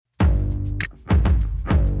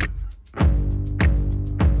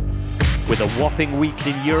With a whopping week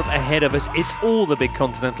in Europe ahead of us, it's all the big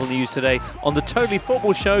continental news today on the Totally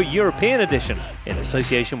Football Show European Edition in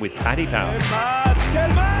association with Paddy Power.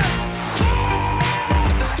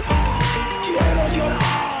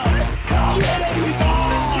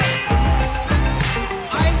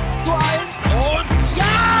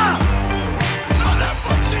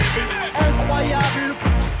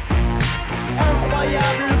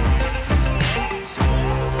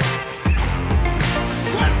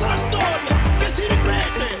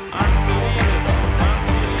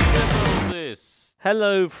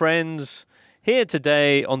 Hello, friends. Here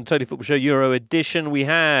today on the Totally Football Show Euro Edition, we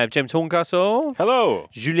have James Horncastle. Hello.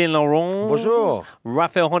 Julien Laurent. Bonjour.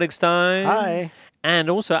 Raphael Honigstein. Hi. And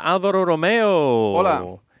also Alvaro Romeo.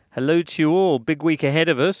 Hola. Hello to you all. Big week ahead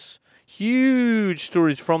of us. Huge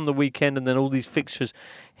stories from the weekend and then all these fixtures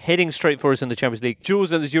heading straight for us in the Champions League.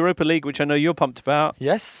 Jules, there's Europa League, which I know you're pumped about.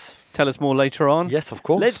 Yes. Tell us more later on. Yes, of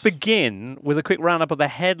course. Let's begin with a quick roundup of the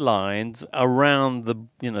headlines around the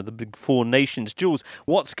big four nations. Jules,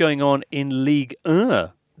 what's going on in Ligue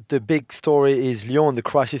 1? The big story is Lyon. The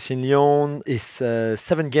crisis in Lyon is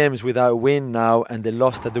 7 games without a win now, and they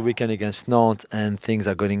lost at the weekend against Nantes, and things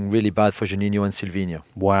are getting really bad for Juninho and Silvinho.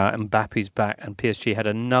 Wow, Mbappe's back, and PSG had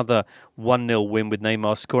another 1-0 win with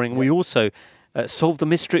Neymar scoring. Yeah. We also solved the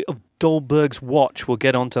mystery of Dolberg's watch. We'll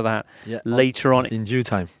get onto that later on. In due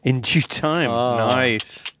time. In due time. Oh.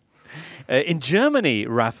 Nice. In Germany,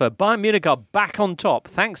 Rafa, Bayern Munich are back on top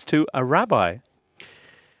thanks to a rabbi.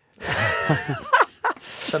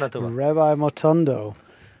 Rabbi Motondo.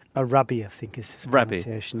 A Rabbi, I think is his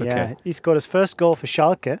pronunciation. Okay. Yeah, he scored his first goal for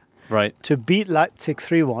Schalke to beat Leipzig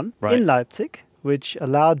 3-1 in Leipzig, which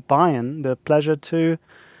allowed Bayern the pleasure to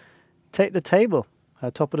take the table.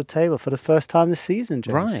 Top of the table for the first time this season,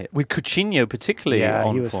 James. Right, with Coutinho particularly on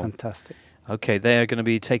form. He was fantastic. Okay, they are going to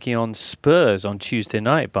be taking on Spurs on Tuesday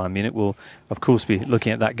night. Bayern Munich will, of course, be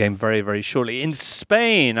looking at that game very, very shortly. In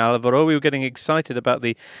Spain, Alvaro, we were getting excited about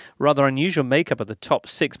the rather unusual makeup of the top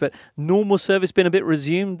 6, but normal service been a bit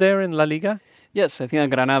resumed there in La Liga? Yes, I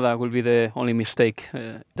think Granada will be the only mistake,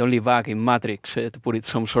 the only bug in Matrix, to put it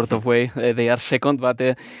some sort of way. They are second, but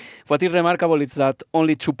what is remarkable is that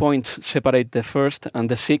only 2 points separate the first and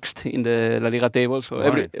the 6th in the La Liga table, so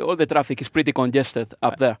all the traffic is pretty congested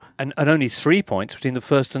up there. And only 3 points between the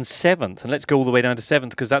 1st and 7th, and let's go all the way down to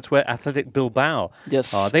 7th, because that's where Athletic Bilbao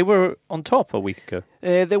are. They were on top a week ago.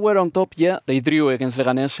 They were on top, yeah. They drew against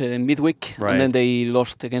Leganés midweek, and then they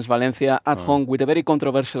lost against Valencia at home with a very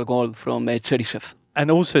controversial goal from Cherisev. And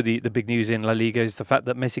also the big news in La Liga is the fact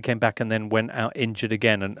that Messi came back and then went out injured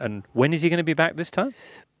again. And when is he going to be back this time?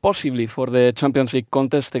 Possibly for the Champions League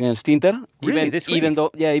contest against Inter. Really, this week?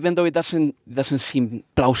 Even though it doesn't seem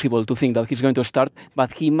plausible to think that he's going to start,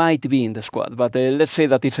 but he might be in the squad. But let's say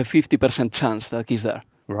that it's a 50% chance that he's there.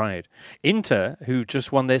 Right. Inter, who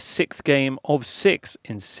just won their 6th game of 6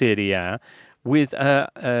 in Serie A, with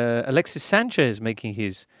Alexis Sanchez making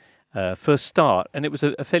his first start, and it was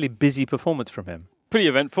a fairly busy performance from him. Pretty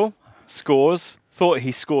eventful. Scores. Thought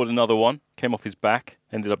he scored another one. Came off his back.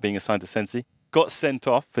 Ended up being assigned to Sensi. Got sent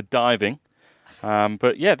off for diving.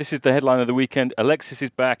 But yeah, this is the headline of the weekend. Alexis is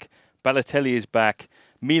back. Balotelli is back.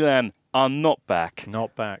 Milan are not back.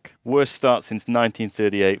 Not back. Worst start since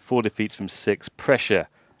 1938. 4 defeats from 6. Pressure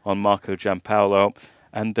on Marco Giampaolo.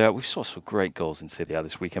 And we saw some great goals in Serie A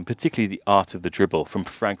this weekend, particularly the art of the dribble from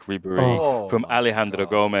Frank Ribéry, from Alejandro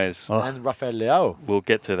Gomez. And Rafael Leao. We'll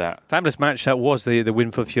get to that. Fabulous match that was, the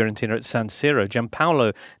win for Fiorentina at San Siro.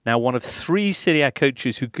 Giampaolo, now one of 3 Serie A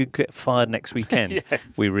coaches who could get fired next weekend,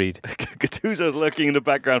 yes. We read. Gattuso's lurking in the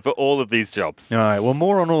background for all of these jobs. All right, well,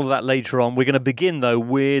 more on all of that later on. We're going to begin, though,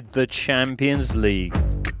 with the Champions League.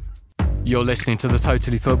 You're listening to the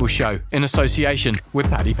Totally Football Show in association with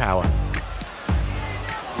Paddy Power.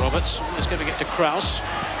 Roberts is going to get to Kraus.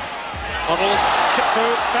 Models, chip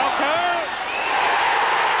through, Falco!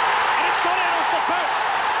 And it's gone in off the post!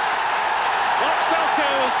 Mark Falco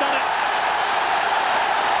has done it.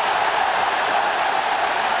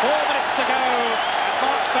 4 minutes to go, and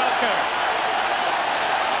Mark Falco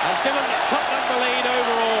has given Tottenham the lead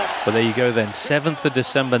overall. Well, there you go then, 7th of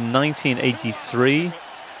December 1983.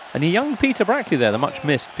 And a young Peter Brackley there, the much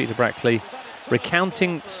missed Peter Brackley,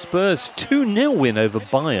 recounting Spurs' 2-0 win over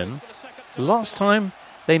Bayern. Last time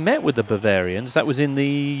they met with the Bavarians, that was in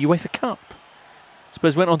the UEFA Cup.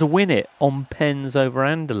 Spurs went on to win it on pens over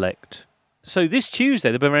Anderlecht. So this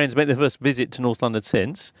Tuesday, the Bavarians made their first visit to North London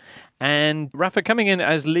since. And Rafa coming in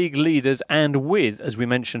as league leaders and with, as we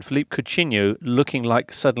mentioned, Philippe Coutinho looking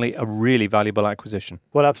like suddenly a really valuable acquisition.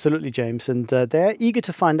 Well, absolutely, James. And they're eager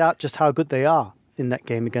to find out just how good they are in that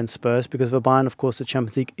game against Spurs, because for Bayern, of course, the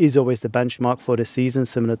Champions League is always the benchmark for this season,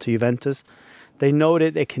 similar to Juventus. They know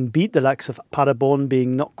that they can beat the likes of Paderborn,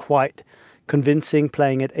 being not quite convincing,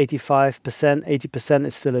 playing at 85%. 80%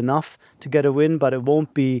 is still enough to get a win, but it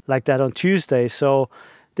won't be like that on Tuesday. So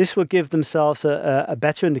this will give themselves a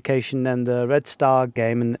better indication than the Red Star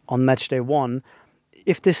game on match day 1.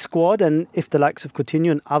 If this squad and if the likes of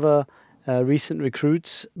Coutinho and other recent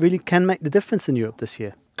recruits really can make the difference in Europe this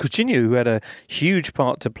year. Coutinho, who had a huge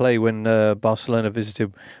part to play when Barcelona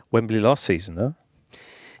visited Wembley last season, huh?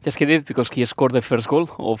 Yes, he did, because he scored the first goal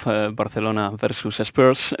of Barcelona versus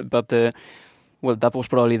Spurs. But, well, that was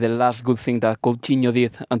probably the last good thing that Coutinho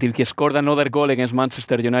did until he scored another goal against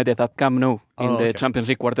Manchester United at Camp Nou in the Champions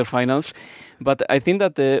League quarterfinals. But I think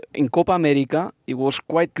that in Copa America, it was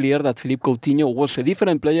quite clear that Philippe Coutinho was a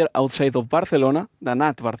different player outside of Barcelona than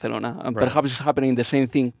at Barcelona. And perhaps it's happening the same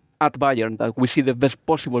thing at Bayern, that we see the best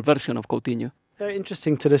possible version of Coutinho. Very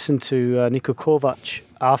interesting to listen to Niko Kovac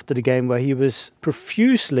after the game, where he was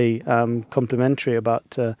profusely complimentary about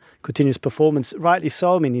Coutinho's performance. Rightly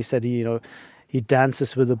so. I mean, he said he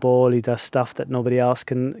dances with the ball, he does stuff that nobody else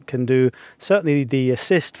can do. Certainly the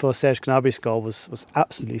assist for Serge Gnabry's goal was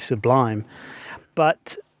absolutely sublime.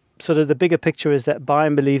 But sort of the bigger picture is that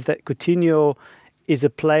Bayern believe that Coutinho is a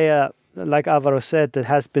player, like Alvaro said, that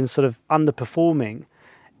has been sort of underperforming.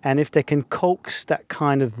 And if they can coax that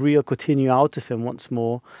kind of real Coutinho out of him once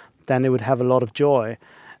more, then they would have a lot of joy.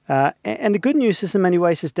 And the good news is, in many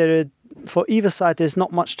ways, is that for either side, there's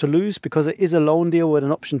not much to lose, because it is a loan deal with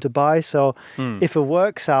an option to buy. So if it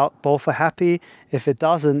works out, both are happy. If it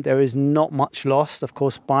doesn't, there is not much lost. Of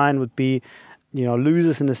course, Bayern would be,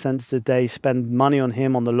 losers in the sense that they spend money on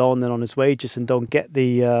him on the loan and on his wages and don't get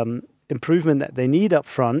the improvement that they need up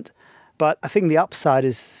front. But I think the upside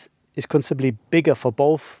is considerably bigger for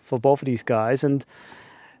both of these guys. And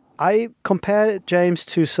I compare it, James,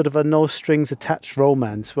 to sort of a no strings attached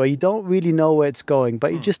romance where you don't really know where it's going,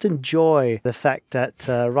 but you just enjoy the fact that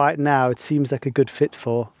right now it seems like a good fit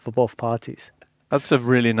for both parties. That's a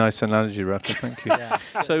really nice analogy, Rafa. Thank you.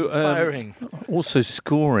 So, inspiring. Also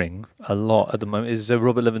scoring a lot at the moment is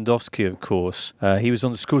Robert Lewandowski, of course. He was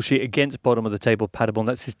on the score sheet against bottom of the table Paderborn.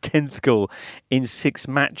 That's his 10th goal in 6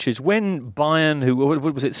 matches. When Bayern,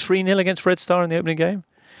 what was it, 3-0 against Red Star in the opening game?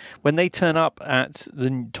 When they turn up at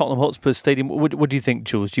the Tottenham Hotspur Stadium, what do you think,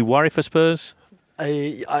 Jules? Do you worry for Spurs?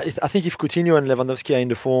 I think if Coutinho and Lewandowski are in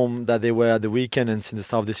the form that they were at the weekend and since the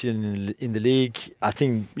start of the season in the league, I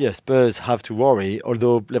think, Spurs have to worry,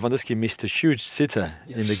 although Lewandowski missed a huge sitter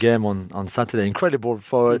in the game on Saturday. Incredible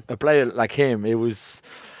for a player like him. It was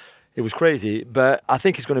crazy, but I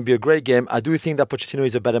think it's going to be a great game. I do think that Pochettino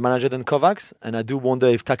is a better manager than Kovac, and I do wonder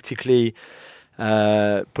if tactically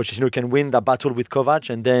Pochettino can win that battle with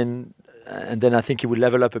Kovac, and then I think he will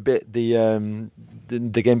level up a bit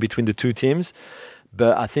the game between the two teams.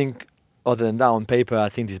 But I think, other than that, on paper, I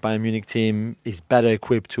think this Bayern Munich team is better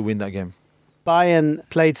equipped to win that game. Bayern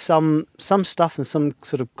played some stuff and some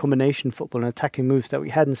sort of combination football and attacking moves that we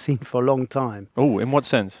hadn't seen for a long time. Oh, in what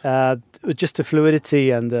sense? Just the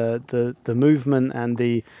fluidity and the movement and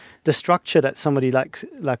the structure that somebody like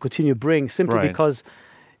Coutinho brings, simply because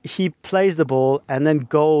he plays the ball and then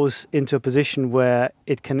goes into a position where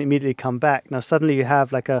it can immediately come back. Now, suddenly you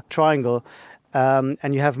have like a triangle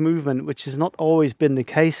and you have movement, which has not always been the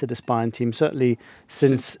case at this Bayern team, certainly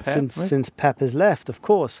since Pep has left, of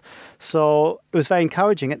course. So it was very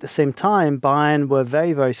encouraging. At the same time, Bayern were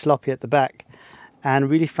very, very sloppy at the back and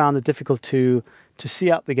really found it difficult to see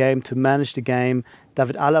out the game, to manage the game.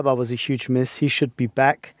 David Alaba was a huge miss. He should be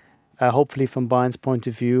back, hopefully from Bayern's point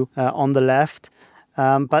of view, on the left.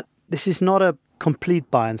 But this is not a complete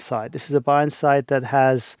Bayern side. This is a Bayern side that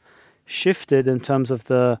has shifted in terms of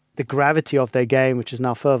the gravity of their game, which is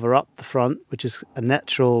now further up the front, which is a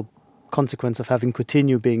natural consequence of having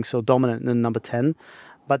Coutinho being so dominant in number 10.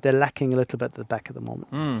 But they're lacking a little bit at the back at the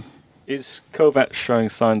moment. Is Kovac showing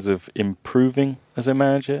signs of improving as a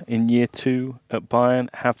manager in year 2 at Bayern?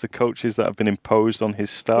 Have the coaches that have been imposed on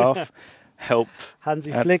his staff helped?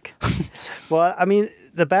 Hansi Flick. Well, I mean,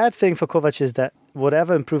 the bad thing for Kovac is that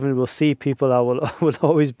whatever improvement we'll see, people will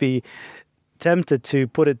always be tempted to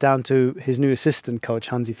put it down to his new assistant coach,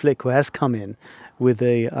 Hansi Flick, who has come in with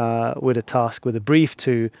a task, with a brief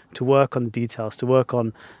to work on the details, to work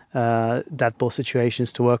on dead ball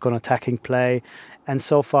situations, to work on attacking play. And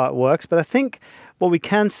so far it works. But I think what we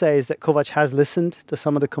can say is that Kovac has listened to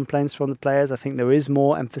some of the complaints from the players. I think there is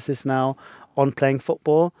more emphasis now on playing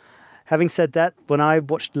football. Having said that, when I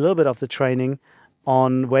watched a little bit of the training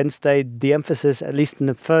on Wednesday, the emphasis, at least in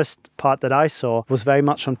the first part that I saw, was very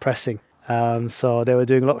much on pressing. So they were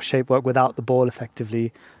doing a lot of shape work without the ball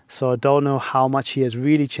effectively. So I don't know how much he has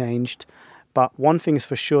really changed. But one thing is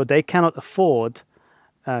for sure, he cannot afford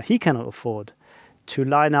to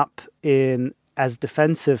line up in as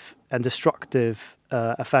defensive and destructive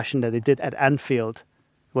a fashion that they did at Anfield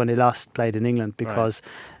when they last played in England, because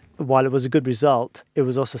while it was a good result, it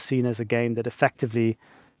was also seen as a game that effectively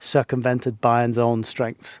circumvented Bayern's own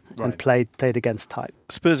strengths and played against type.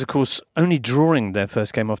 Spurs, of course, only drawing their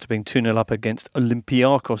first game after being 2-0 up against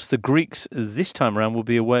Olympiacos. The Greeks this time around will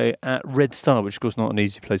be away at Red Star, which, of course, not an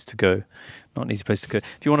easy place to go. If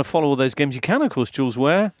you want to follow all those games, you can, of course, Jules,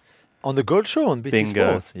 where? On the Gold Show on BT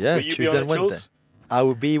Sport. Yes, Tuesday and Wednesday. Jules? I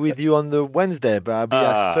will be with you on the Wednesday, but I'll be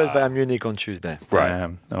at Spurs Bayern Munich on Tuesday. Right.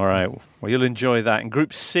 All right. Well, you'll enjoy that. In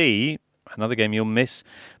Group C, another game you'll miss,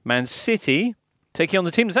 Man City taking on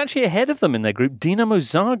the team that's actually ahead of them in their group, Dinamo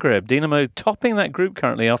Zagreb. Dinamo topping that group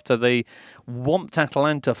currently after they whomped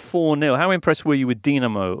Atalanta 4-0. How impressed were you with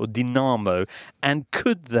Dinamo? And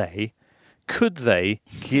could they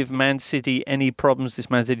give Man City any problems, this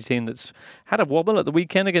Man City team that's had a wobble at the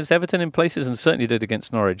weekend against Everton in places and certainly did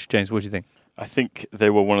against Norwich? James, what do you think? I think they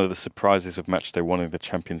were one of the surprises of matchday one in the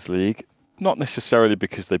Champions League. Not necessarily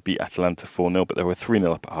because they beat Atalanta 4-0, but they were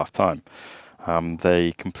 3-0 up at half-time.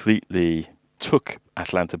 They completely took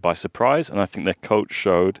Atalanta by surprise, and I think their coach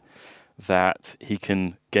showed that he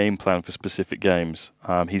can game plan for specific games.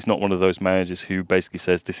 He's not one of those managers who basically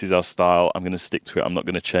says, this is our style, I'm going to stick to it, I'm not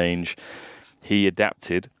going to change. He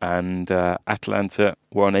adapted, and Atalanta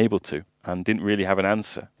were unable to and didn't really have an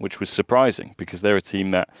answer, which was surprising because they're a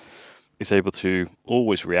team that is able to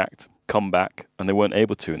always react, come back, and they weren't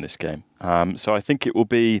able to in this game. So I think it will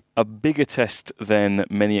be a bigger test than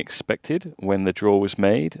many expected when the draw was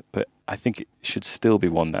made, but I think it should still be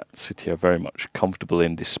one that City are very much comfortable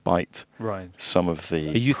in despite some of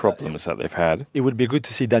the problems that they've had. It would be good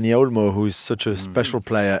to see Dani Olmo, who's such a special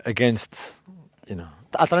player, against,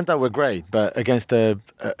 Atalanta were great, but against a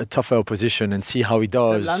tougher opposition, and see how he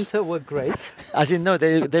does. Atalanta were great. As in, no,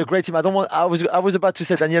 they're a great team. I was about to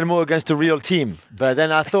say Dani Olmo against a real team, but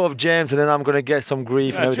then I thought of James, and then I'm going to get some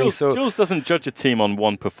grief and everything. Jules doesn't judge a team on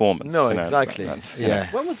one performance. No, exactly.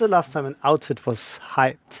 When was the last time an outfit was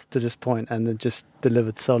hyped to this point and it just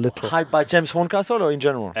delivered so little? Hyped by James Horncastle or in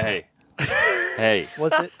general? Hey.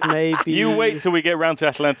 Was it maybe... You wait till we get round to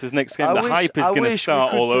Atlanta's next game. The hype is going to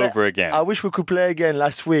start all over again. I wish we could play again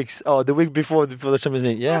the week before the Champions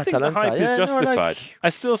League. Yeah, I think Atalanta. The hype is justified. I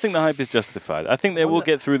still think the hype is justified. I think they will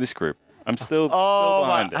get through this group. I'm still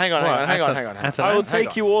behind it. Hang on. I will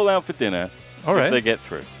take you all out for dinner. All right. If they get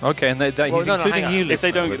through. Okay, and he's including you. If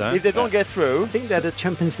they don't get through, I think they're the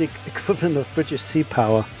Champions League equivalent of British Sea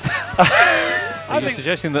Power. Are you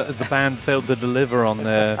suggesting that the band failed to deliver on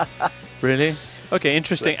their... Really? Okay,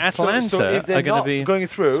 interesting. Atalanta so if they're are going to be going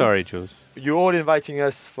through. Sorry, Jules. You're all inviting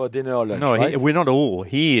us for dinner or lunch. No, right? we're not all.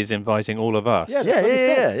 He is inviting all of us. Yeah.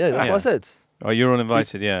 That's what I said. Oh, you're all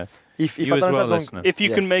invited. If you as well, listener. If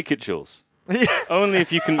you can make it, Jules. Only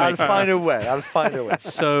if you can make it. I'll find a way.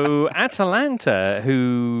 So Atalanta,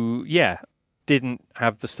 who didn't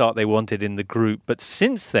have the start they wanted in the group, but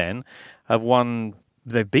since then have won.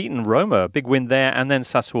 They've beaten Roma, a big win there, and then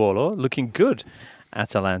Sassuolo, looking good.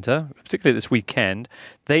 Atalanta, particularly this weekend,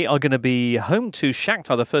 they are going to be home to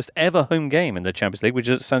Shakhtar, the first ever home game in the Champions League, which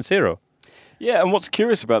is at San Siro. Yeah, and what's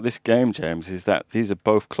curious about this game, James, is that these are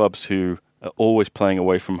both clubs who are always playing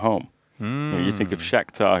away from home. You think of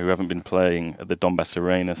Shakhtar, who haven't been playing at the Donbass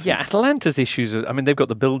Arena since... Yeah, Atalanta's issues, they've got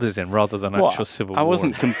the builders in rather than actual civil war. I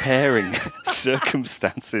wasn't comparing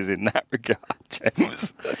circumstances in that regard,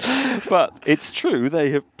 James. But it's true,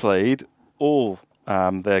 they have played all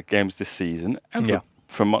their games this season, and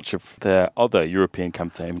for much of their other European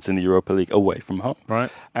campaigns in the Europa League away from home.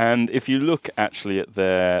 Right. And if you look actually at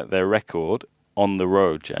their record on the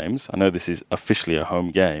road, James, I know this is officially a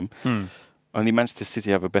home game, only Manchester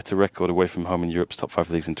City have a better record away from home in Europe's top 5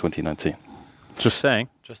 leagues in 2019. Just saying.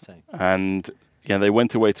 And they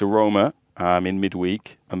went away to Roma in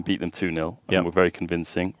midweek and beat them 2-0 and were very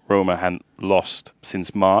convincing. Roma hadn't lost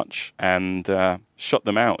since March and shut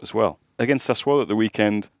them out as well. Against Sassuolo at the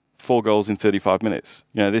weekend, 4 goals in 35 minutes.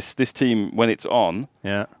 This team, when it's on,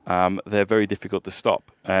 they're very difficult to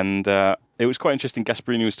stop. And it was quite interesting.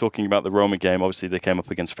 Gasperini was talking about the Roma game. Obviously, they came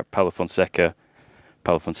up against Paulo Fonseca,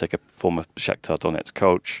 former Shakhtar Donetsk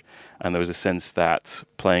coach. And there was a sense that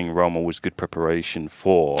playing Roma was good preparation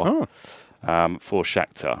for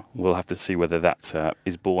Shakhtar. We'll have to see whether that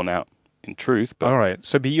is borne out in truth. But all right.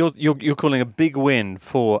 So you're calling a big win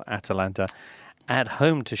for Atalanta at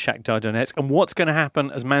home to Shakhtar Donetsk. And what's going to happen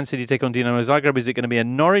as Man City take on Dinamo Zagreb? Is it going to be a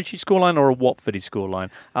Norwichy scoreline or a Watfordy scoreline?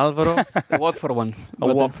 Alvaro? A Watford one.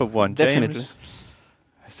 A Watford one. Definitely. James?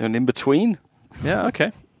 Is there an in-between? Yeah,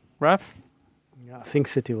 okay. Raf? I think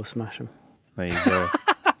City will smash them. There you go.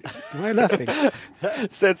 Am I laughing?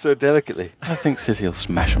 Said so delicately. I think City will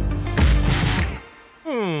smash them.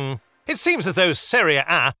 It seems as though Serie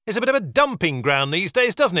A is a bit of a dumping ground these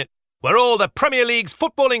days, doesn't it? Where all the Premier League's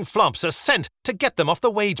footballing flops are sent to get them off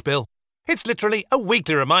the wage bill. It's literally a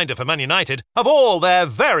weekly reminder for Man United of all their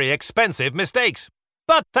very expensive mistakes.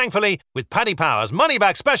 But thankfully, with Paddy Power's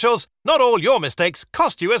money-back specials, not all your mistakes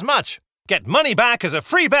cost you as much. Get money back as a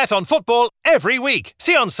free bet on football every week.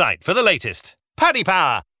 See on site for the latest. Paddy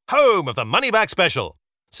Power, home of the money-back special.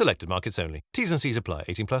 Selected markets only. T's and C's apply.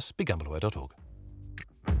 18+. BeGambleAware.org.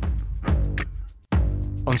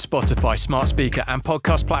 On Spotify, smart speaker and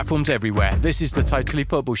podcast platforms everywhere, this is the Totally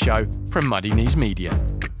Football Show from Muddy Knees Media.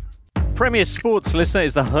 Premier Sports, listener,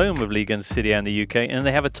 is the home of Ligue 1 Serie A in the UK, and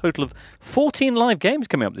they have a total of 14 live games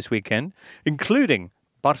coming up this weekend, including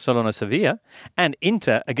Barcelona-Sevilla and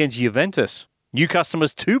Inter against Juventus. New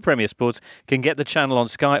customers to Premier Sports can get the channel on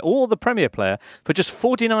Sky or the Premier Player for just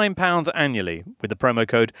 £49 annually with the promo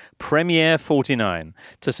code PREMIER49.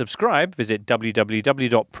 To subscribe, visit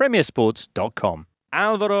www.premiersports.com.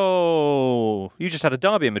 Alvaro, you just had a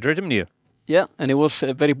derby in Madrid, didn't you? Yeah, and it was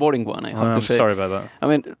a very boring one, I have to say. I'm sorry about that. I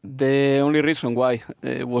mean, the only reason why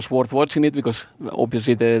it was worth watching it, because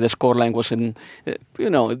obviously the scoreline wasn't,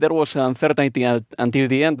 there was uncertainty until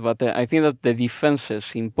the end, but I think that the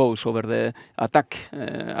defenses imposed over the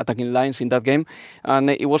attacking lines in that game, and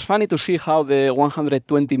it was funny to see how the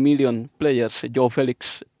 120 million players, Joe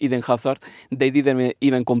Felix, Eden Hazard, they didn't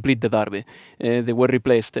even complete the derby. They were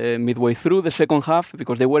replaced midway through the second half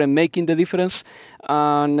because they weren't making the difference,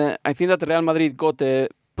 and I think that Real Madrid got a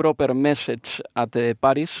proper message at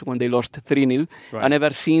Paris when they lost 3-0, right. And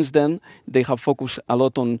ever since then they have focused a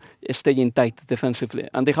lot on staying tight defensively,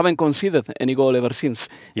 and they haven't conceded any goal ever since,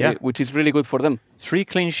 which is really good for them. 3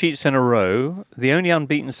 clean sheets in a row, the only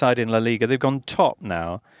unbeaten side in La Liga. They've gone top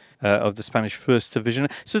now of the Spanish First Division.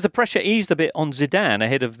 So has the pressure eased a bit on Zidane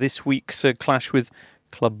ahead of this week's clash with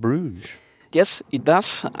Club Brugge? Yes, it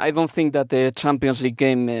does. I don't think that the Champions League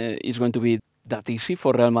game is going to be that easy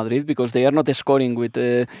for Real Madrid, because they are not scoring with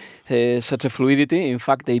such a fluidity. In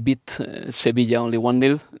fact, they beat Sevilla only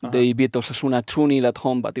 1-0. They beat Osasuna 2-0 at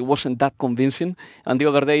home, but it wasn't that convincing. And the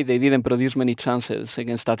other day, they didn't produce many chances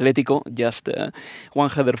against Atletico. Just one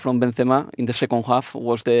header from Benzema in the second half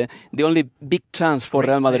was the only big chance for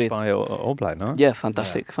Real Madrid. By Oblak, no? Yeah,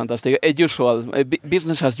 fantastic.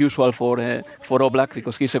 Business as usual for Oblak,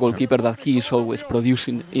 because he's a goalkeeper that he is always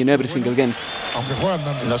producing in every single game.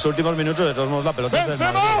 En los últimos minutos de todos modos la pelota es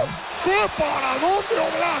del Madrid. ¡Qué paradón de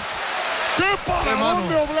Oblak! ¡Qué paradón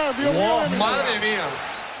de Oblak! ¡Dios mío! ¡Madre mía!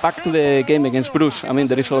 Back to the game against Bruges. I mean,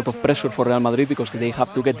 there is a lot of pressure for Real Madrid because they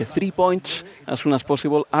have to get the 3 points as soon as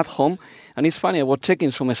possible at home. And it's funny, I was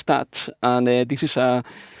checking some stats, and this is a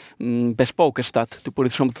bespoke stat, to put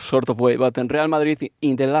it some sort of way, but in Real Madrid,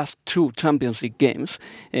 in the last 2 Champions League games,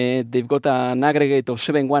 they've got an aggregate of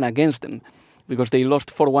 7-1 against them, because they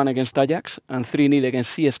lost 4-1 against Ajax and 3-0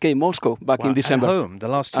 against CSKA Moscow back in December. At home? The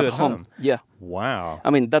last 2 at home? Yeah. Wow. I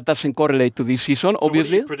mean, that doesn't correlate to this season, so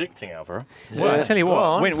obviously. What are you predicting, Alvaro? Well, I tell you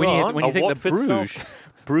what, when you think that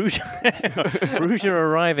Bruges are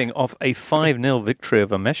arriving off a 5-0 victory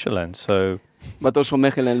over Mechelen, so... But also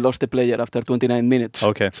Mechelen lost the player after 29 minutes.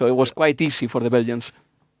 Okay. So it was quite easy for the Belgians.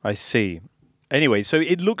 I see. Anyway, so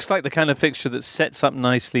it looks like the kind of fixture that sets up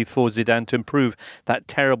nicely for Zidane to improve that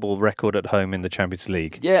terrible record at home in the Champions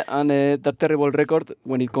League. Yeah, and that terrible record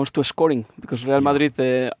when it comes to scoring, because Real Madrid,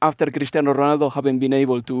 after Cristiano Ronaldo, haven't been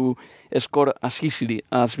able to score as easily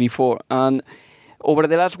as before. And over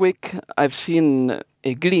the last week, I've seen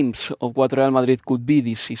a glimpse of what Real Madrid could be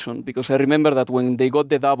this season, because I remember that when they got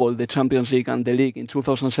the double, the Champions League and the League in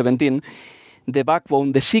 2017, the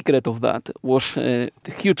backbone, the secret of that was the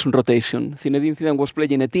huge rotation. Zinedine Zidane was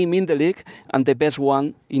playing a team in the league and the best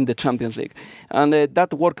one in the Champions League. And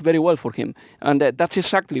that worked very well for him. And that's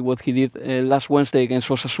exactly what he did last Wednesday against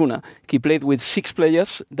Osasuna. He played with 6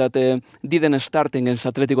 players that didn't start against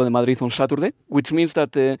Atletico de Madrid on Saturday, which means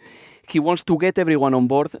that he wants to get everyone on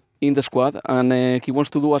board in the squad, and he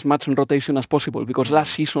wants to do as much rotation as possible, because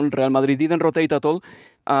last season Real Madrid didn't rotate at all,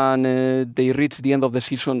 and they reached the end of the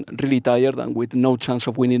season really tired and with no chance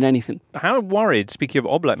of winning anything. How worried, speaking of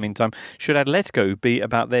Oblak meantime, should Atletico be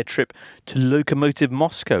about their trip to Lokomotiv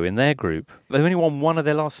Moscow in their group? They've only won 1 of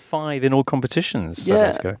their last 5 in all competitions.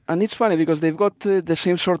 Yeah, Atletico. And it's funny because they've got the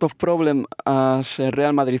same sort of problem as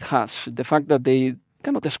Real Madrid has, the fact that they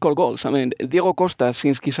cannot score goals. I mean, Diego Costa,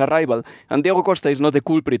 since his arrival, and Diego Costa is not the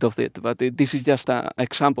culprit of it, but this is just an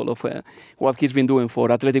example of what he's been doing for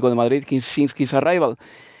Atletico de Madrid since his arrival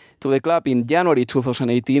to the club in January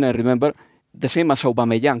 2018. I remember the same as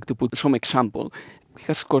Aubameyang, to put some example. He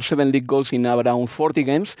has scored 7 league goals in around 40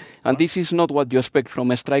 games, and this is not what you expect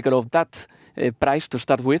from a striker of that price to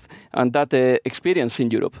start with, and that experience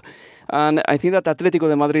in Europe. And I think that Atletico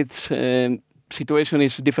de Madrid's situation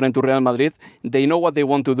is different to Real Madrid. They know what they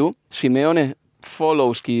want to do. Simeone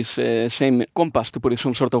follows his same compass, to put it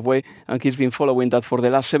some sort of way, and he's been following that for the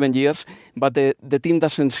last 7 years, but the team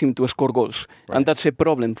doesn't seem to score goals. Right. And that's a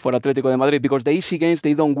problem for Atletico de Madrid, because the easy games,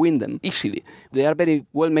 they don't win them easily. They are very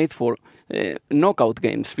well made for knockout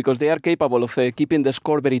games, because they are capable of keeping the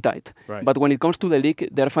score very tight. Right. But when it comes to the league,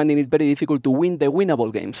 they're finding it very difficult to win the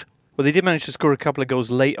winnable games. Well, they did manage to score a couple of goals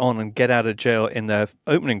late on and get out of jail in their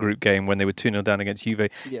opening group game when they were 2-0 down against Juve.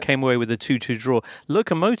 Yeah. Came away with a 2-2 draw.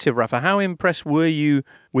 Lokomotiv, Rafa, how impressed were you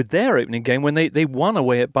with their opening game when they won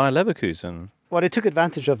away at Bayer Leverkusen? Well, they took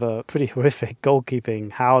advantage of a pretty horrific goalkeeping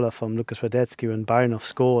howler from Lukas Radetzky when Barinov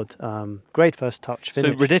scored. Great first touch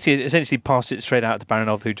finish. So Radetzky essentially passed it straight out to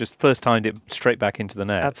Barinov, who just first timed it straight back into the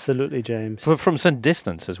net. Absolutely, James. From some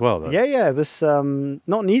distance as well, though. Yeah, it was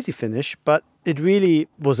not an easy finish, but it really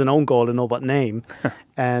was an own goal in all but name,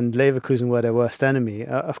 and Leverkusen were their worst enemy.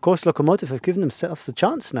 Of course, Lokomotiv have given themselves a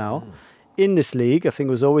chance now in this league. I think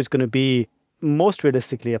it was always going to be most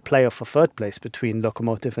realistically a playoff for third place between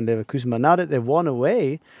Lokomotiv and Leverkusen. But now that they've won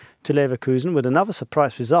away to Leverkusen with another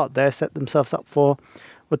surprise result, they've set themselves up for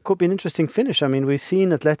what could be an interesting finish. I mean, we've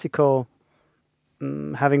seen Atletico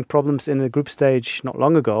having problems in the group stage not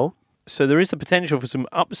long ago. So there is the potential for some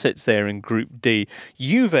upsets there in Group D.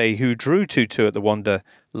 Juve, who drew 2-2 at the Wanda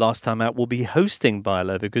last time out, will be hosting Bayer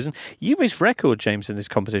Leverkusen. Juve's record, James, in this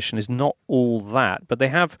competition is not all that, but they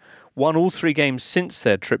have won all 3 games since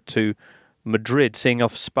their trip to Madrid, seeing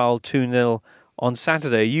off Spal 2-0 on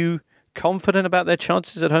Saturday. Are you confident about their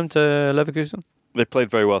chances at home to Leverkusen? They played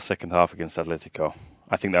very well second half against Atletico.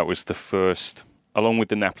 I think that was the first, along with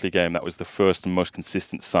the Napoli game, that was the first and most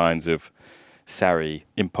consistent signs of Sarri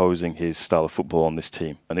imposing his style of football on this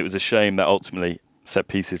team. And it was a shame that ultimately set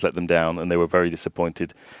pieces let them down, and they were very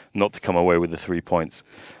disappointed not to come away with the 3 points.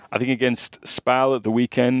 I think against Spal at the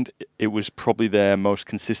weekend, it was probably their most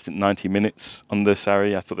consistent 90 minutes under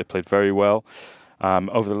Sarri. I thought they played very well.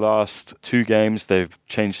 Over the last 2 games, they've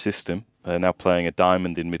changed system. They're now playing a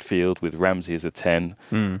diamond in midfield with Ramsey as a 10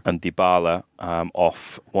 and Dybala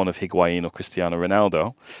off one of Higuain or Cristiano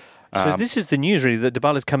Ronaldo. So this is the news, really, that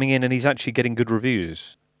Dybala's coming in and he's actually getting good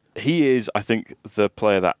reviews. He is, I think, the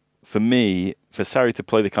player that, for me, for Sarri to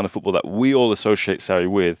play the kind of football that we all associate Sarri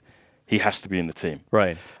with, he has to be in the team.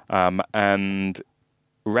 Right. And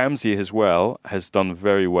Ramsey as well has done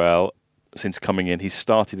very well since coming in. He's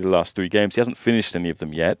started the last 3 games. He hasn't finished any of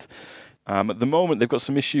them yet. At the moment, they've got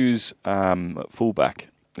some issues at fullback.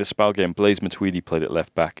 The Spal game, Blaise Matuidi played at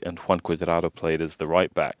left back and Juan Cuadrado played as the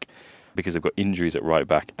right back, because they've got injuries at right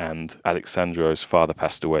back, and Alexandro's father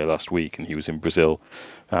passed away last week and he was in Brazil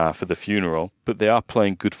for the funeral. But they are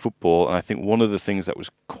playing good football, and I think one of the things that was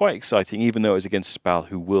quite exciting, even though it was against Spal,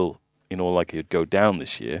 who will, in all likelihood, go down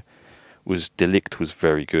this year, was De Ligt was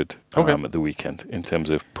very good at the weekend in terms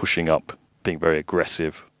of pushing up, being very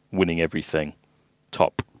aggressive, winning everything,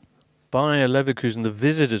 top. Bayer Leverkusen, the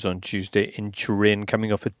visitors on Tuesday in Turin,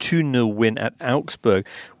 coming off a 2-0 win at Augsburg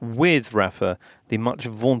with, Rafa, the much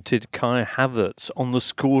vaunted Kai Havertz on the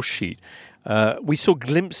score sheet. We saw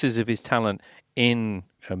glimpses of his talent in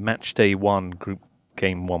match day 1, group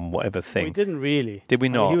game 1, whatever thing. We didn't really. Did we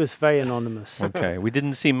not? He was very anonymous. Okay, we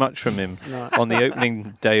didn't see much from him on the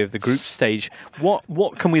opening day of the group stage.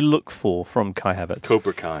 What can we look for from Kai Havertz?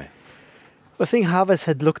 Cobra Kai. I think Havertz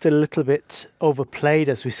had looked a little bit overplayed,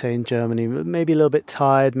 as we say in Germany. Maybe a little bit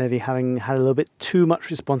tired, maybe having had a little bit too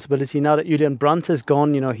much responsibility. Now that Julian Brandt is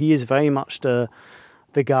gone, he is very much the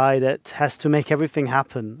guy that has to make everything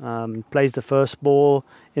happen. Plays the first ball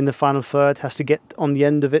in the final third, has to get on the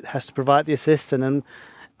end of it, has to provide the assist, and then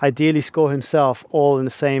ideally score himself all in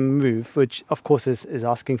the same move, which of course is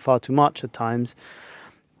asking far too much at times.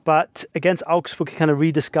 But against Augsburg, he kind of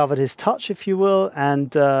rediscovered his touch, if you will, and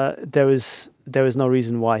there is no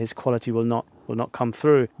reason why his quality will not come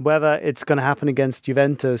through. Whether it's going to happen against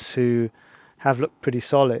Juventus, who have looked pretty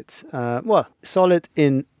solid, solid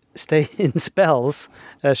in spells,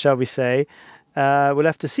 shall we say, we'll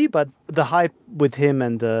have to see. But the hype with him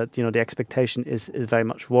and the expectation is very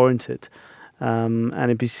much warranted, and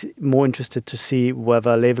I'd be more interested to see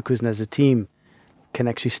whether Leverkusen as a team can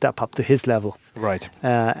actually step up to his level, right?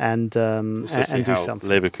 And do something.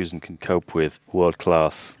 Leverkusen can cope with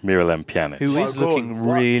world-class Miralem Pjanic, who is looking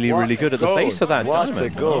really, really good at the base of that diamond.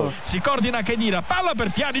 Si coordina Khedira, palla per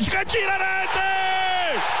Pjanic, che gira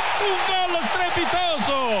rete! Un gol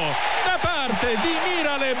strepitoso da parte di Miralem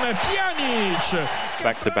Miralem Pjanic.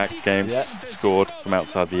 Back-to-back games scored from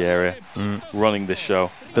outside the area, running the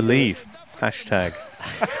show. Believe. Hashtag.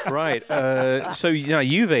 Right. So,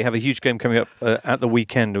 Juve have a huge game coming up at the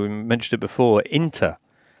weekend. We mentioned it before. Inter.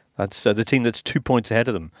 That's the team that's 2 points ahead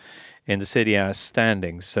of them in the Serie A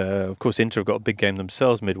standings. Of course, Inter have got a big game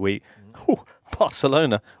themselves midweek.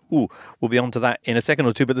 Barcelona. We'll be on to that in a second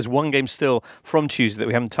or two. But there's one game still from Tuesday that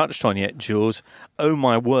we haven't touched on yet, Jules. Oh,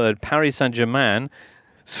 my word. Paris Saint-Germain,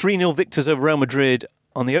 3-0 victors over Real Madrid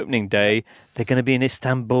on the opening day. They're going to be in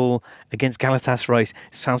Istanbul against Galatasaray.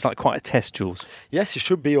 Sounds like quite a test, Jules. Yes, it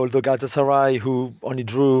should be, although Galatasaray, who only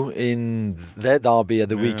drew in their derby at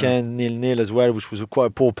the weekend, 0-0 as well, which was quite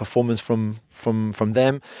a poor performance from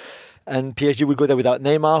them. And PSG will go there without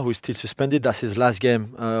Neymar, who's still suspended. That's his last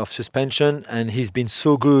game of suspension. And he's been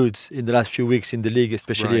so good in the last few weeks in the league,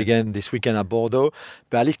 especially again this weekend at Bordeaux.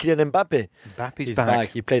 But at least Kylian Mbappe is back.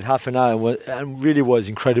 He played half an hour and really was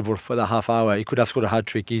incredible for that half hour. He could have scored a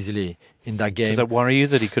hat-trick easily in that game. Does that worry you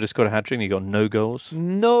that he could have scored a hat-trick and he got no goals?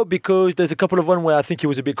 No, because there's a couple of one where I think he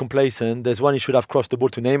was a bit complacent. There's one he should have crossed the ball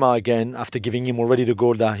to Neymar again after giving him already the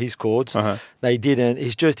goal that he scored. That he didn't.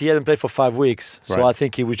 He hadn't played for 5 weeks. So I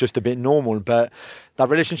think he was just a bit normal. But that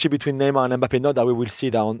relationship between Neymar and Mbappe, not that we will see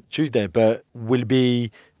that on Tuesday, but will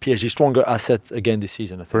be PSG's stronger asset again this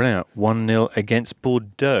season, I think. Brilliant. 1-0 against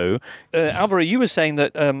Bordeaux. Alvaro, you were saying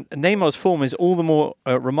that Neymar's form is all the more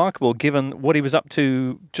remarkable given what he was up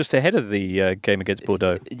to just ahead of the game against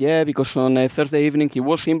Bordeaux. Yeah, because on Thursday evening he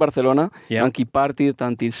was in Barcelona and he partied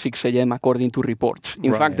until 6 a.m. according to reports.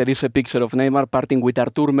 In fact, there is a picture of Neymar partying with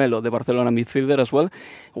Artur Melo, the Barcelona midfielder as well.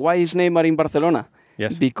 Why is Neymar in Barcelona?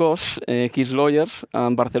 Yes. Because his lawyers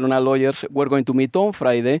and Barcelona lawyers were going to meet on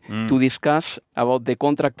Friday to discuss about the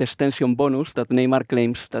contract extension bonus that Neymar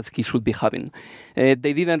claims that he should be having. They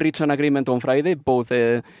didn't reach an agreement on Friday, both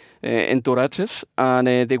entourages, and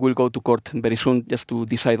they will go to court very soon just to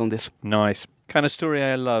decide on this. Nice. Kind of story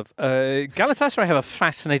I love. Galatasaray have a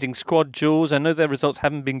fascinating squad, Jules. I know their results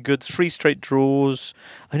haven't been good. 3 straight draws.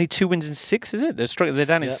 Only 2 wins in 6, is it? They're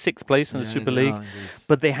down in 6th place in the Super League.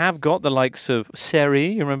 But they have got the likes of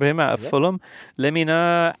Seri, you remember him out of Fulham,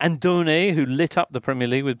 Lemina, Andone, who lit up the Premier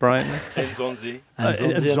League with Brighton. Nzonzi. And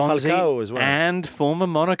Falcao as well. And former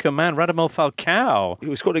Monaco man, Radamel Falcao.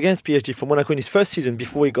 He scored against PSG for Monaco in his first season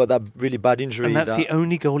before he got that really bad injury. And that's the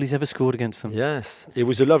only goal he's ever scored against them. Yes, it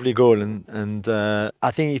was a lovely goal, and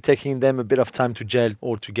I think it's taking them a bit of time to gel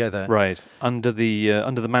all together. Right, under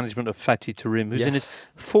the management of Fatih Terim, who's in his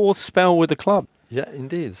 4th spell with the club. Yeah,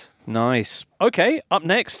 indeed. Nice. Okay, up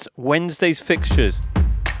next, Wednesday's fixtures.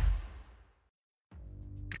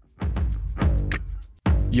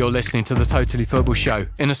 You're listening to the Totally Football Show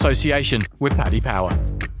in association with Paddy Power.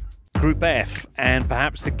 Group F, and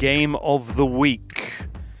perhaps the game of the week.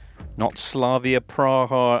 Not Slavia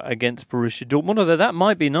Praha against Borussia Dortmund, although that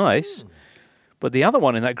might be nice. But the other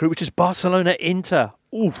one in that group, which is Barcelona-Inter.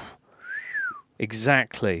 Oof.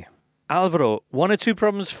 Exactly. Alvaro, 1 or 2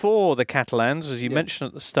 problems for the Catalans, as you mentioned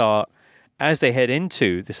at the start, as they head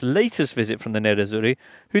into this latest visit from the Nerazzurri,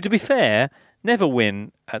 who, to be fair, never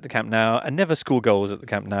win at the Camp Nou and never score goals at the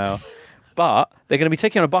Camp Nou. But they're going to be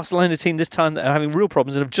taking on a Barcelona team this time that are having real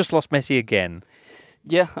problems and have just lost Messi again.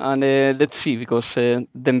 Yeah, and let's see, because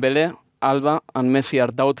Dembele, Alba and Messi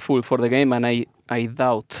are doubtful for the game, and I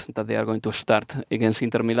doubt that they are going to start against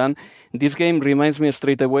Inter Milan. This game reminds me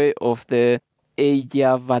straight away of the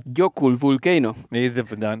Eyjafjallajökull volcano. The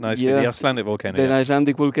Icelandic volcano. The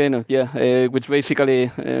Icelandic volcano, which basically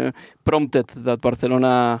prompted that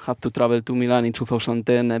Barcelona had to travel to Milan in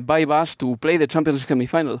 2010 by bus to play the Champions League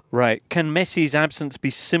semi-final. Right. Can Messi's absence be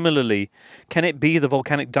similarly? Can it be the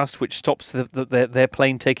volcanic dust which stops their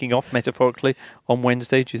plane taking off, metaphorically, on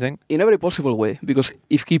Wednesday, do you think? In every possible way, because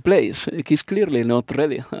if he plays, he's clearly not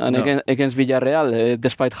ready. And against Villarreal,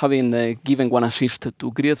 despite having given 1 assist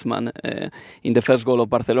to Griezmann in the first goal of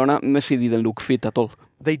Barcelona, Messi didn't look fit at all.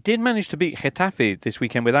 They did manage to beat Getafe this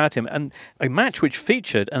weekend without him, and a match which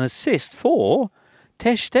featured an assist for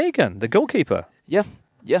Ter Stegen, the goalkeeper. Yeah,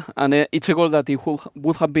 and it's a goal that it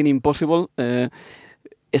would have been impossible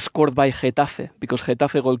scored by Getafe, because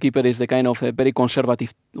Getafe goalkeeper is the kind of a very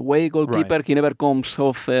conservative way goalkeeper. Right. He never comes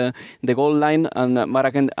off the goal line, and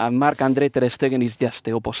Marc-André Ter Stegen is just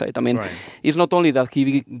the opposite. I mean, it's not only that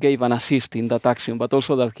he gave an assist in that action, but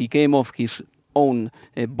also that he came off his own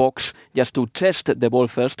box just to test the ball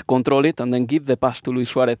first, control it, and then give the pass to Luis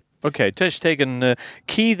Suarez. Okay, Ter Stegen,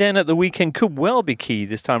 key then at the weekend, could well be key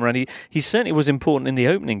this time around. He certainly was important in the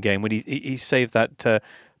opening game when he saved that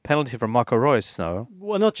penalty from Marco Reus, no?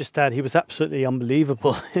 Well, not just that. He was absolutely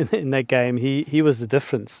unbelievable in that game. He was the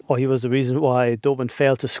difference, or he was the reason why Dortmund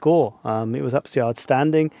failed to score. It was absolutely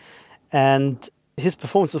outstanding. And his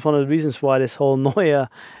performance was one of the reasons why this whole Neuer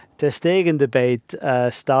Ter Stegen debate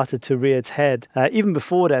started to rear its head. Even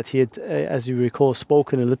before that, he had, as you recall,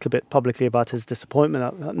 spoken a little bit publicly about his disappointment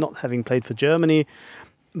at not having played for Germany.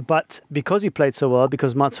 But because he played so well,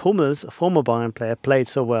 because Mats Hummels, a former Bayern player, played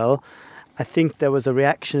so well, I think there was a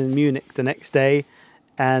reaction in Munich the next day.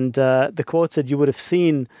 And the quote said you would have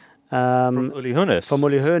seen from Uli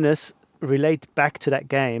Hoeneß relate back to that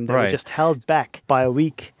game. They were just held back by a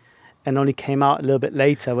week and only came out a little bit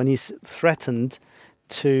later when he's threatened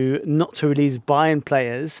to not to release Bayern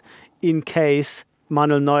players in case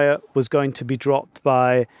Manuel Neuer was going to be dropped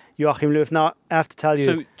by Joachim Löw. Now, I have to tell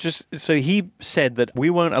you... So he said that we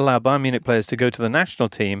won't allow Bayern Munich players to go to the national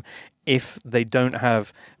team if they don't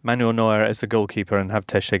have Manuel Neuer as the goalkeeper and have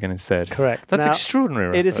Ter Stegen instead. Correct. That's extraordinary.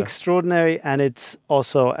 Right? It is extraordinary, and it's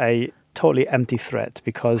also a totally empty threat,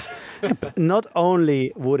 because not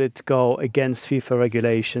only would it go against FIFA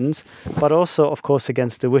regulations, but also, of course,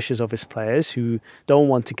 against the wishes of his players who don't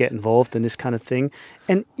want to get involved in this kind of thing.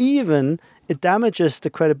 And even it damages the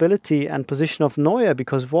credibility and position of Neuer,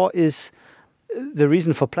 because what is the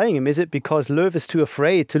reason for playing him? Is it because Löw is too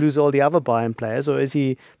afraid to lose all the other Bayern players, or is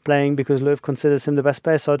he playing because Löw considers him the best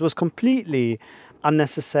player? So it was completely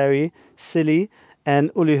unnecessary, silly.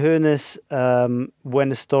 And Uli Hoeneß, when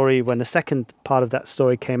the second part of that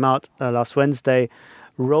story came out last Wednesday,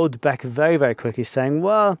 wrote back very, very quickly saying,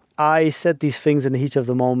 well, I said these things in the heat of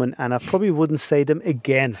the moment and I probably wouldn't say them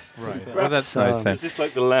again. Right. Well, that's nice then. Is this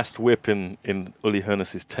like the last whip in Uli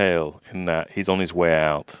Hoeneß's tail, in that he's on his way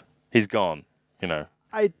out? He's gone, you know.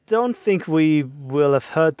 I don't think we will have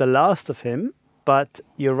heard the last of him, but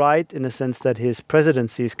you're right in the sense that his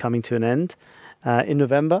presidency is coming to an end in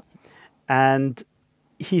November. And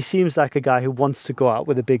he seems like a guy who wants to go out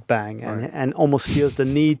with a big bang and almost feels the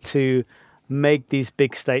need to make these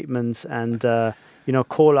big statements and,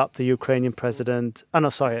 call up the Ukrainian president. Oh,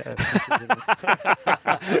 no, sorry.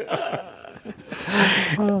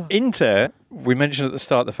 Inter, we mentioned at the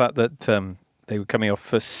start the fact that they were coming off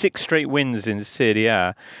for 6 straight wins in Serie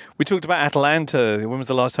A. We talked about Atalanta. When was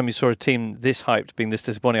the last time you saw a team this hyped being this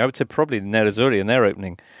disappointing? I would say probably Nerazzurri in their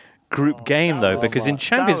opening group game, though, because in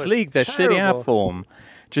Champions League, their Serie A form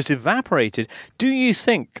just evaporated. Do you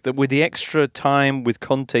think that with the extra time with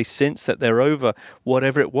Conte since that they're over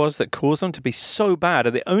whatever it was that caused them to be so bad,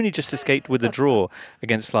 and they only just escaped with a draw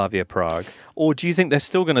against Slavia Prague? Or do you think they're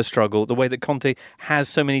still going to struggle the way that Conte has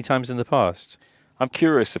so many times in the past? I'm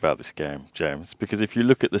curious about this game, James, because if you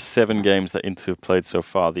look at the 7 games that Inter have played so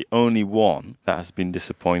far, the only one that has been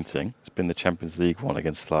disappointing has been the Champions League one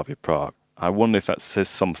against Slavia Prague. I wonder if that says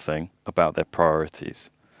something about their priorities.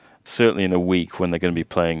 Certainly in a week when they're going to be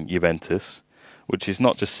playing Juventus, which is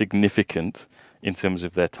not just significant in terms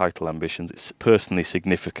of their title ambitions, it's personally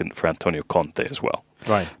significant for Antonio Conte as well.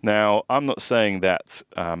 Right. Now, I'm not saying that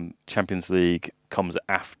Champions League comes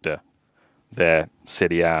after their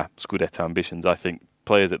Serie A Scudetto ambitions. I think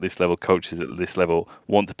players at this level, coaches at this level,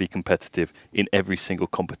 want to be competitive in every single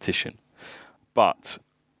competition. But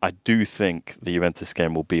I do think the Juventus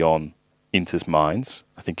game will be on Inter's minds.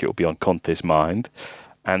 I think it will be on Conte's mind.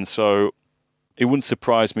 And so it wouldn't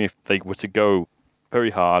surprise me if they were to go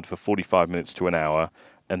very hard for 45 minutes to an hour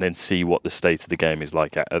and then see what the state of the game is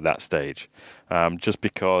like at that stage. Just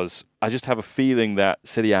because I just have a feeling that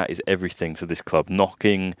Serie A is everything to this club.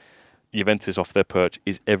 Knocking Juventus off their perch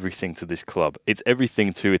is everything to this club. It's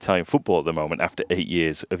everything to Italian football at the moment after 8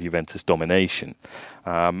 years of Juventus domination.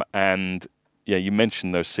 And yeah, you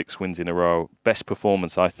mentioned those 6 wins in a row. Best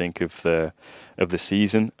performance, I think, of the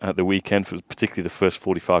season at the weekend, particularly the first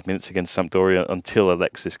 45 minutes against Sampdoria until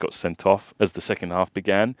Alexis got sent off as the second half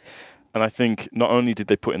began. And I think not only did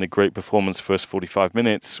they put in a great performance first 45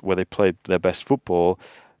 minutes where they played their best football,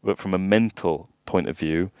 but from a mental point of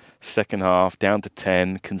view, second half down to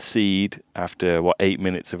 10, concede after 8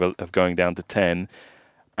 minutes of going down to 10.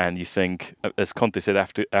 And you think, as Conte said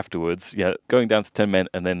afterwards, going down to 10 men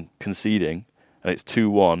and then conceding, and it's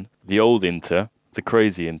 2-1. The old Inter, the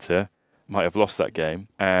crazy Inter, might have lost that game.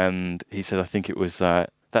 And he said, I think it was that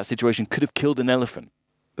situation could have killed an elephant.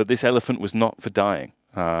 But this elephant was not for dying.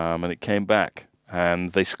 And it came back.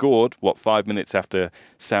 And they scored, 5 minutes after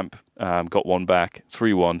Samp got one back,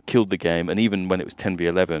 3-1, killed the game. And even when it was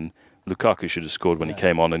 10v11, Lukaku should have scored when he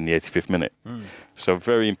came on in the 85th minute. So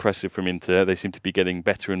very impressive from Inter. They seem to be getting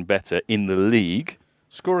better and better in the league.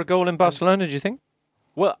 Score a goal in Barcelona, do you think?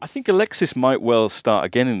 Well, I think Alexis might well start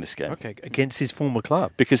again in this game. Okay, against his former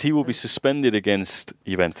club. Because he will be suspended against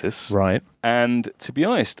Juventus. Right. And to be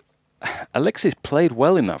honest, Alexis played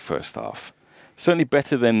well in that first half. Certainly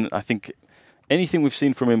better than, I think, anything we've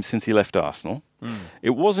seen from him since he left Arsenal.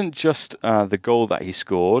 It wasn't just the goal that he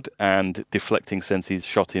scored and deflecting Sensi's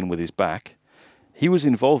shot in with his back. He was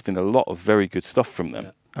involved in a lot of very good stuff from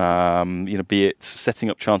them. Be it setting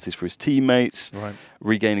up chances for his teammates,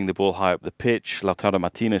 regaining the ball high up the pitch. Lautaro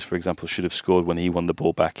Martinez, for example, should have scored when he won the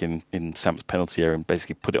ball back in Sam's penalty area and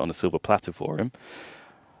basically put it on a silver platter for him.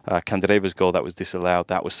 Candereva's goal that was disallowed,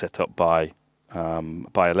 that was set up by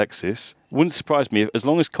Alexis. Wouldn't surprise me, as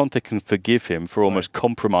long as Conte can forgive him for almost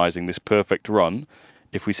compromising this perfect run,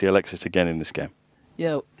 if we see Alexis again in this game.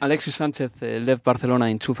 Yeah, Alexis Sanchez left Barcelona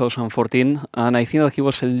in 2014, and I think that he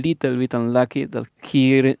was a little bit unlucky that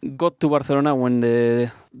he got to Barcelona when the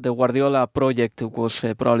Guardiola project was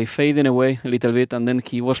probably fading away a little bit, and then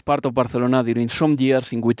he was part of Barcelona during some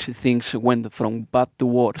years in which things went from bad to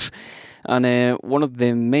worse. And one of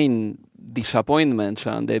the main disappointments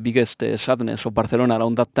and the biggest sadness of Barcelona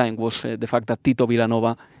around that time was the fact that Tito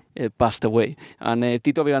Vilanova passed away. And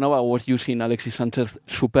Tito Vilanova was using Alexis Sanchez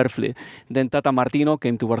superfluously. Then Tata Martino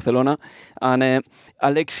came to Barcelona, and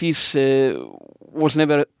Alexis was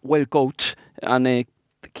never well coached, and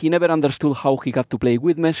he never understood how he got to play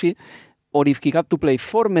with Messi, or if he got to play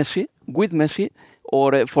for Messi, with Messi,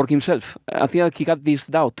 or for himself. I think he got this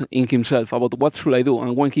doubt in himself about what should I do.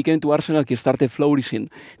 And when he came to Arsenal, he started flourishing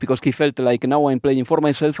because he felt like now I'm playing for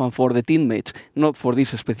myself and for the teammates, not for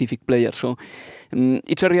this specific player. So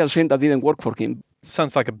it's a real shame that didn't work for him.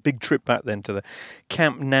 Sounds like a big trip back then to the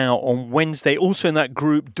Camp Nou on Wednesday. Also in that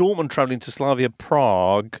group, Dortmund travelling to Slavia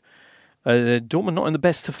Prague. Dortmund not in the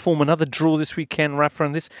best of form. Another draw this weekend, Rafa,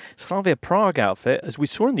 and this Slavia Prague outfit, as we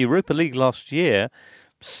saw in the Europa League last year,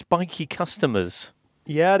 spiky customers.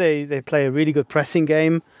 Yeah, they play a really good pressing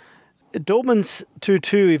game. Dortmund's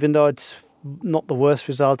 2-2, even though it's not the worst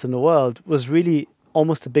result in the world, was really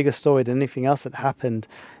almost a bigger story than anything else that happened,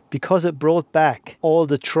 because it brought back all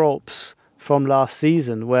the tropes from last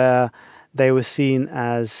season where they were seen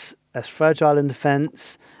as fragile in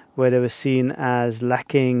defence, where they were seen as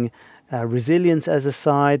lacking resilience as a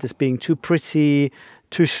side, as being too pretty,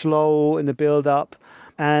 too slow in the build-up.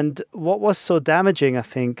 And what was so damaging, I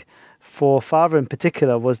think, for Favre in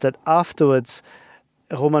particular, was that afterwards,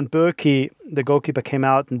 Roman Bürki, the goalkeeper, came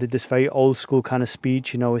out and did this very old-school kind of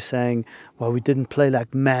speech, was saying, well, we didn't play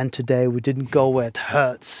like man today, we didn't go where it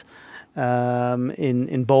hurts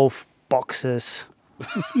in both boxes.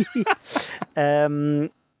 And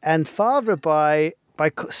Favre, by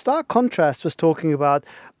stark contrast, was talking about,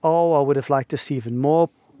 I would have liked to see even more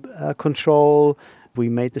control. We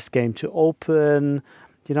made this game too open.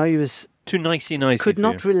 He was too nicey. Could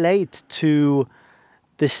not relate to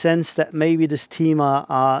the sense that maybe this team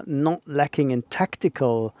are not lacking in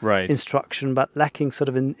tactical instruction, but lacking sort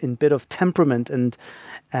of in bit of temperament and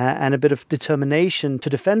a bit of determination to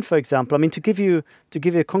defend. For example, I mean, to give you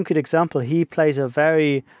a concrete example, he plays a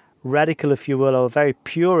very radical, if you will, or a very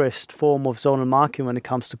purist form of zonal marking when it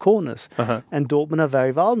comes to corners. And Dortmund are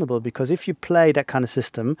very vulnerable, because if you play that kind of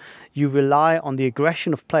system, you rely on the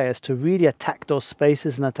aggression of players to really attack those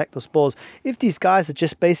spaces and attack those balls. If these guys are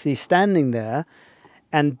just basically standing there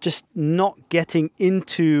and just not getting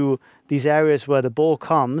into these areas where the ball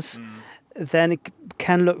comes, then it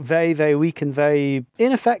can look very, very weak and very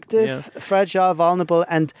ineffective, fragile, vulnerable.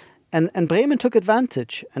 And Bremen took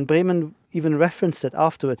advantage, and Bremen even referenced it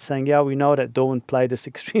afterwards, saying, yeah, we know that Dortmund play this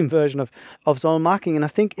extreme version of zone marking. And I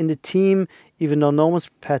think in the team, even though no one's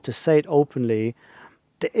prepared to say it openly,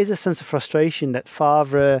 there is a sense of frustration that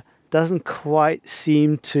Favre doesn't quite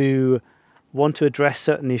seem to want to address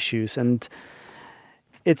certain issues. And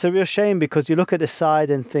it's a real shame, because you look at the side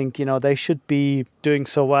and think, they should be doing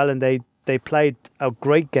so well, and they played a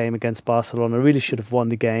great game against Barcelona, really should have won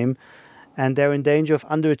the game. And they're in danger of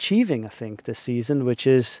underachieving, I think, this season, which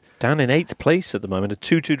is... down in 8th place at the moment, a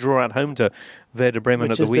 2-2 draw at home to Werder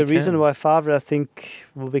Bremen at the weekend. Which is the reason why Favre, I think,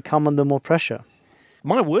 will become under more pressure.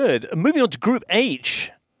 My word. Moving on to Group H,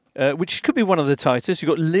 which could be one of the tightest. You've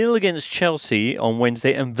got Lille against Chelsea on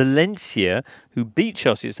Wednesday, and Valencia, who beat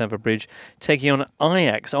Chelsea at Stamford Bridge, taking on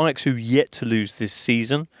Ajax. Ajax, who yet to lose this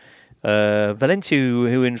season. Valencia,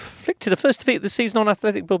 who inflicted a first defeat of the season on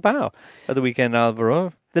Athletic Bilbao at the weekend,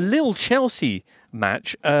 Alvaro. The Lille-Chelsea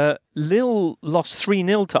match, Lille lost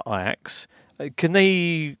 3-0 to Ajax. Can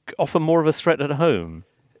they offer more of a threat at home?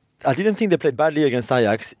 I didn't think they played badly against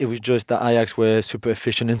Ajax. It was just that Ajax were super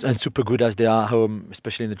efficient and super good as they are at home,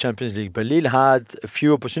 especially in the Champions League. But Lille had a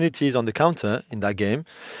few opportunities on the counter in that game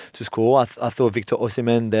to score. I thought Victor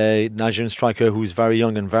Osimhen, the Nigerian striker, who's very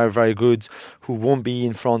young and very, very good, who won't be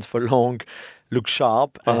in France for long, looked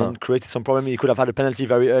sharp and created some problem. He could have had a penalty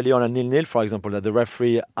very early on at 0-0, for example, that the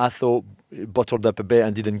referee, I thought, bottled up a bit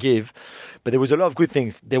and didn't give. But there was a lot of good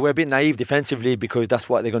things. They were a bit naive defensively because that's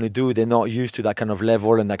what they're going to do. They're not used to that kind of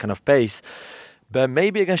level and that kind of pace. But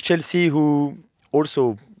maybe against Chelsea, who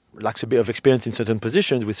also lacks a bit of experience in certain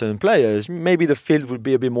positions with certain players, maybe the field would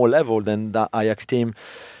be a bit more level than that Ajax team,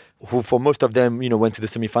 who for most of them, went to the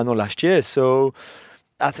semi-final last year. So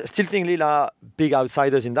I still think Lille are big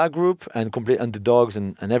outsiders in that group and complete underdogs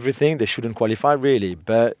and everything. They shouldn't qualify, really.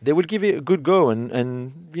 But they will give it a good go.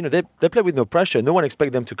 And they play with no pressure. No one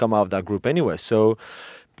expects them to come out of that group anyway. So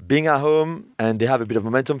being at home, and they have a bit of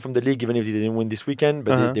momentum from the league, even if they didn't win this weekend.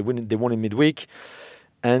 But they won in midweek.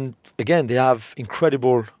 And again, they have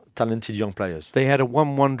incredible, talented young players. They had a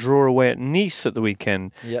 1-1 draw away at Nice at the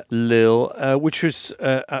weekend, Lille, which was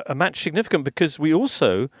a match significant because we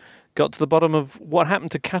also got to the bottom of what happened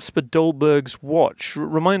to Kasper Dolberg's watch.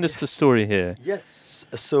 Remind us the story here. Yes.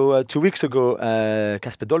 So 2 weeks ago,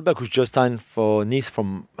 Kasper Dolberg, who's just signed for Nice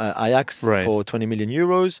from Ajax for 20 million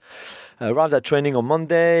euros, arrived at training on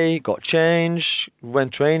Monday, got changed,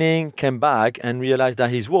 went training, came back and realized that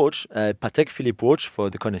his watch, Patek Philippe watch for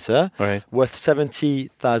the connoisseur, worth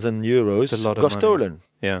 70,000 euros, got stolen.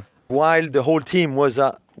 Yeah. While the whole team was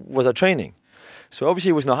at training. So obviously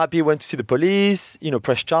he was not happy, went to see the police,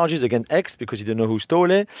 pressed charges against X because he didn't know who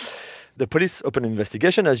stole it. The police opened an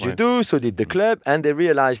investigation, as you do, so did the club, and they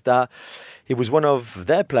realized that he was one of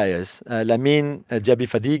their players, Lamine Diaby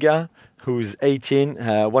Fadiga, who's 18,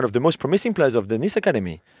 one of the most promising players of the Nice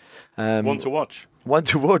Academy. One to watch. One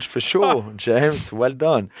to watch, for sure, James, well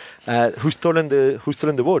done. Who's stolen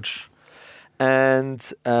the watch. And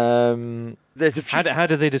there's a few... How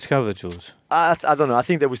did they discover, Jules? I don't know. I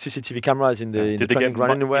think there were CCTV cameras in the training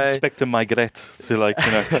ground anyway. Inspector Maigret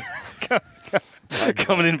to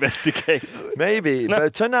come and investigate? Maybe. No. But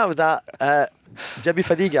it turned out that Diaby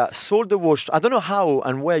Fadiga sold the watch. I don't know how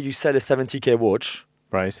and where you sell a 70k watch.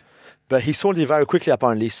 Right. But he sold it very quickly,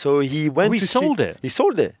 apparently. So he went He sold it? He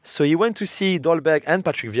sold it. So he went to see Dolberg and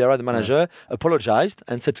Patrick Vieira, the manager, apologized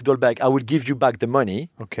and said to Dolberg, I will give you back the money.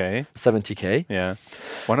 Okay. 70k. Yeah.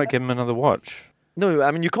 Why not give him another watch? No,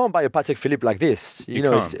 I mean, you can't buy a Patek Philippe like this. You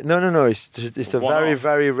can't. It's a very,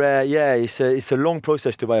 very rare. Yeah, it's a long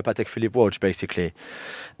process to buy a Patek Philippe watch, basically.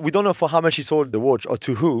 We don't know for how much he sold the watch or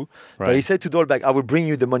to who, but he said to Dolberg, I will bring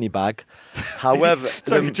you the money back. However...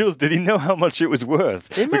 Jules, did he know how much it was worth?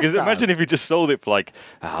 Because imagine if he just sold it for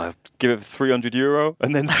I'll give it 300 euro,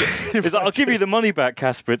 and then he's like, I'll give you the money back,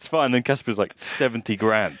 Kasper, it's fine. And then Kasper's like, 70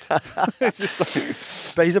 grand. It's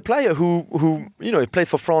just But he's a player who he played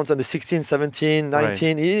for France under 16, 17,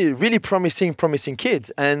 19. He really promising kids,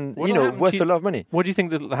 and worth a lot of money. What do you think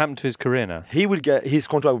that will happen to his career now? He will get his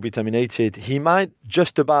contract will be terminated. He might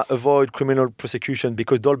just about avoid criminal prosecution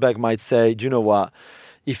because Dolberg might say, do you know what?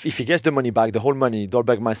 If he gets the money back, the whole money,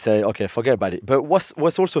 Dolberg might say, okay, forget about it. But what's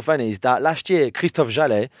also funny is that last year, Christophe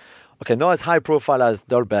Jallet, not as high profile as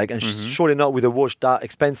Dolberg, and surely not with a watch that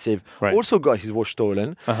expensive, also got his watch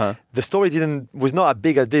stolen. The story was not as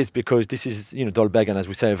big as this because this is, Dolberg, and as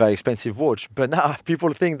we say, a very expensive watch. But now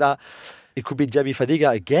people think that it could be Diaby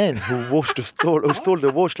Fadiga again who stole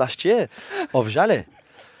the watch last year of Jallet.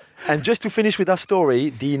 And just to finish with that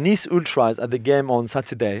story, the Nice Ultras at the game on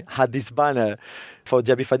Saturday had this banner for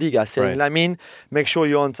Diaby Fadiga saying, Lamine, make sure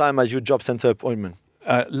you're on time as your job centre appointment.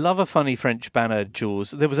 Love a funny French banner, Jules.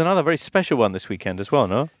 There was another very special one this weekend as well,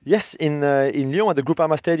 no? Yes, in Lyon at the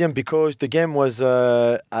Groupama Stadium, because the game was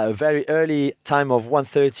a very early time of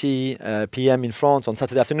 1:30 p.m. in France on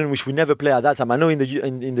Saturday afternoon, which we never play at that time. I know in the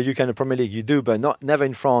UK and the Premier League you do, but never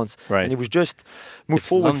in France. Right. And it was just moved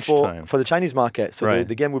forward for the Chinese market. So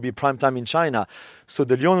the game would be prime time in China. So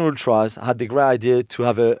the Lyon Ultras had the great idea to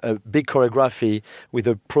have a big choreography with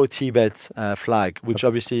a pro-Tibet flag, which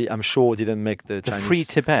obviously I'm sure didn't make the Chinese... Free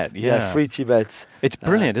Tibet, yeah. Free Tibet. It's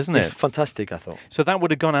brilliant, isn't it? It's fantastic, I thought. So that would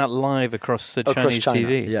have gone out live across Chinese China,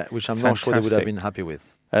 TV. Yeah, which I'm not sure they would have been happy with.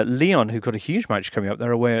 Lyon, who've got a huge match coming up,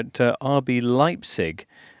 they're away at RB Leipzig.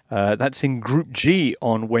 That's in Group G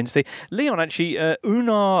on Wednesday. Lyon, actually,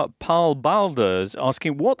 Unar Palbalders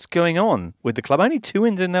asking what's going on with the club. Only 2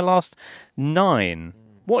 wins in their last 9.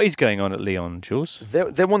 What is going on at Lyon, Jules?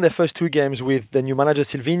 They won their first 2 games with the new manager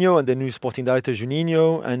Silvinho and the new sporting director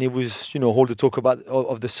Juninho, and it was, all the talk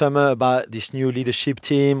of the summer about this new leadership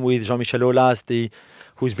team with Jean-Michel Aulas,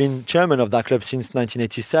 who's been chairman of that club since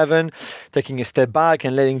 1987, taking a step back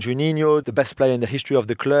and letting Juninho, the best player in the history of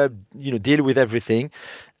the club, deal with everything.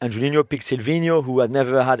 And Juninho picked Silvinho, who had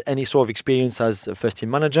never had any sort of experience as a first-team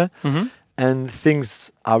manager. Mm-hmm. And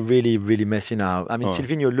things are really, really messy now. I mean,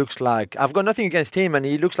 Silvinho looks like... I've got nothing against him, and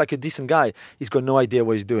he looks like a decent guy. He's got no idea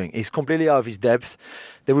what he's doing. He's completely out of his depth.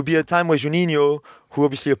 There will be a time where Juninho, who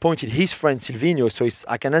obviously appointed his friend Silvinho, so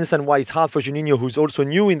I can understand why it's hard for Juninho, who's also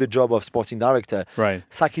new in the job of sporting director,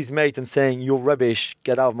 sack his mate and saying, you're rubbish,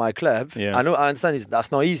 get out of my club. Yeah. I understand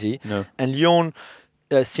that's not easy. No. And Lyon...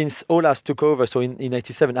 since Aulas took over, so in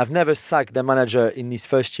 87, I've never sacked the manager in his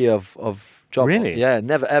first year of job. Really? Yeah,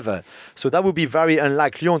 never ever. So that would be very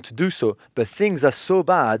unlike Lyon to do so. But things are so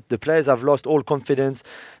bad, the players have lost all confidence.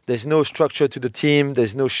 There's no structure to the team.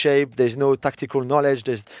 There's no shape. There's no tactical knowledge.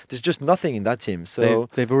 There's just nothing in that team. So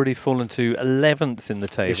they've already fallen to 11th in the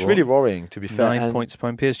table. It's really worrying, to be fair. 9 points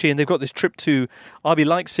behind PSG. And they've got this trip to RB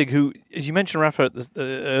Leipzig, who, as you mentioned, Rafa,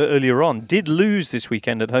 earlier on, did lose this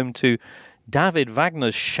weekend at home to David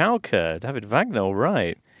Wagner's Schalke. David Wagner, all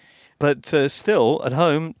right. But still, at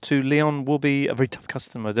home to Lyon will be a very tough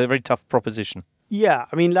customer, a very tough proposition. Yeah,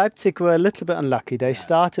 I mean, Leipzig were a little bit unlucky. They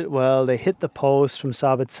started well. They hit the post from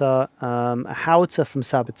Sabitzer, a howitzer from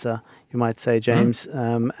Sabitzer, you might say, James.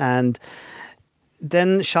 And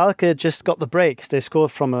then Schalke just got the breaks. They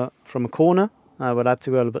scored from a corner, where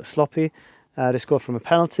Leipzig were a little bit sloppy. They scored from a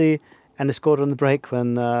penalty, and they scored on the break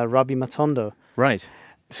when Rabbi Matondo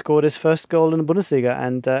scored his first goal in the Bundesliga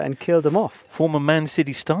and killed them off. Former Man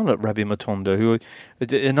City starlet Rabbi Matondo, who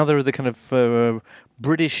another of the kind of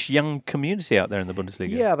British young community out there in the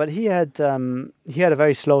Bundesliga. Yeah, but he had a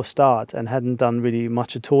very slow start and hadn't done really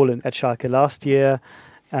much at all at Schalke last year.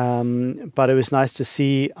 But it was nice to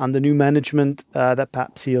see under new management that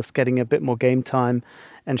perhaps he's getting a bit more game time,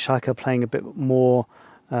 and Schalke playing a bit more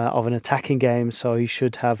of an attacking game, so he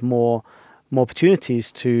should have more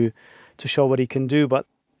opportunities to show what he can do. But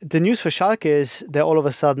the news for Schalke is they're all of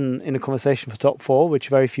a sudden in a conversation for top 4, which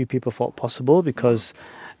very few people thought possible, because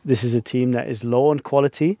this is a team that is low on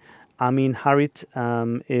quality. Amin Harit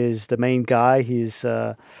is the main guy. He's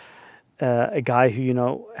a guy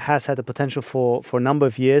who has had the potential for a number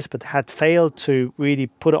of years, but had failed to really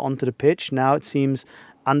put it onto the pitch. Now it seems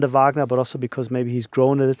under Wagner, but also because maybe he's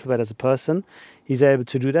grown a little bit as a person, he's able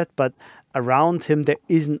to do that. But around him, there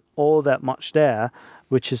isn't all that much there,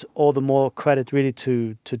 which is all the more credit really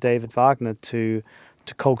to David Wagner to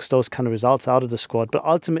coax those kind of results out of the squad. But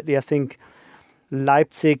ultimately, I think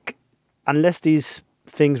Leipzig, unless these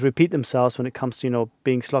things repeat themselves when it comes to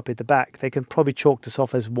being sloppy at the back, they can probably chalk this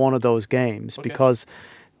off as one of those games, because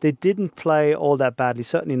they didn't play all that badly.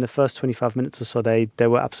 Certainly in the first 25 minutes or so, they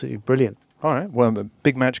were absolutely brilliant. All right, well, a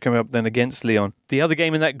big match coming up then against Lyon. The other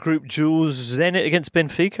game in that group, Jules, Zenit against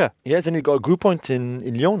Benfica. Yeah, Zenit got a group point in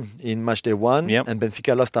Lyon in match day 1, and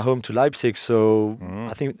Benfica lost at home to Leipzig, so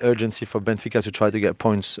I think urgency for Benfica to try to get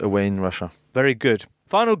points away in Russia. Very good.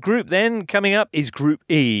 Final group then coming up is Group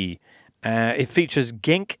E. It features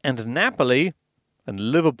Genk and Napoli, and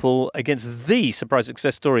Liverpool against the surprise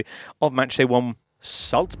success story of match day 1,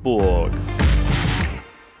 Salzburg.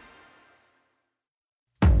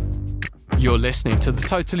 You're listening to the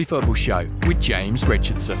Totally Football Show with James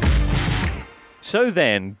Richardson. So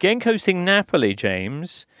then, Genk hosting Napoli,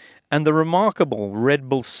 James, and the remarkable Red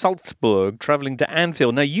Bull Salzburg travelling to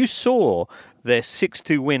Anfield. Now, you saw their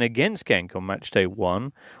 6-2 win against Genk on match day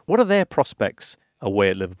 1. What are their prospects away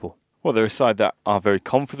at Liverpool? Well, they're a side that are very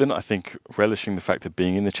confident, I think, relishing the fact of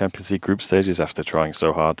being in the Champions League group stages after trying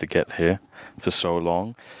so hard to get here for so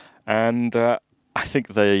long. And I think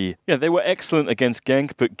they were excellent against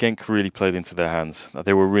Genk, but Genk really played into their hands.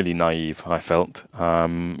 They were really naive, I felt.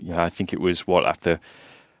 I think it was after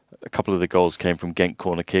a couple of the goals came from Genk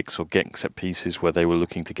corner kicks or Genk set pieces where they were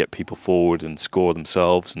looking to get people forward and score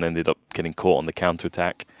themselves, and ended up getting caught on the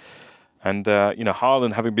counter-attack. And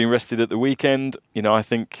Haaland, having been rested at the weekend, I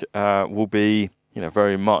think will be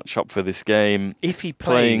very much up for this game if he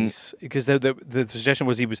plays, because the suggestion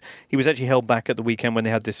was he was actually held back at the weekend when they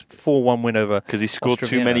had this 4-1 win over because he scored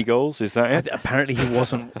too many goals. Is that it? Apparently he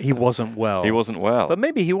wasn't well. He wasn't well, but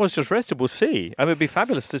maybe he was just rested. We'll see. I mean, it'd be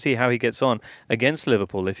fabulous to see how he gets on against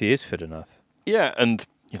Liverpool if he is fit enough. Yeah, and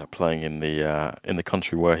playing in the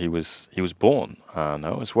country where he was born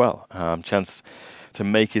as well. Chance to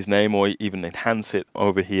make his name or even enhance it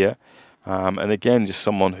over here, and again, just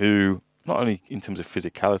someone who, not only in terms of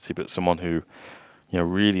physicality, but someone who,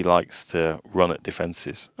 really likes to run at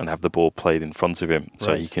defences and have the ball played in front of him,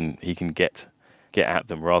 so he can get at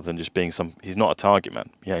them rather than just being he's not a target man.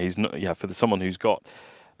 He's not. For someone who's got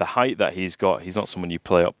the height that he's got, he's not someone you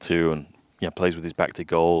play up to and plays with his back to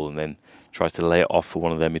goal and then tries to lay it off for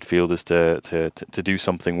one of their midfielders to do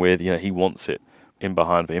something with. He wants it in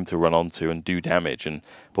behind for him to run onto and do damage, and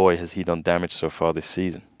boy, has he done damage so far this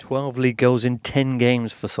season. 12 league goals in 10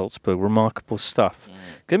 games for Salzburg. Remarkable stuff.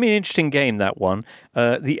 Going to be an interesting game, that one.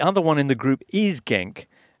 The other one in the group is Genk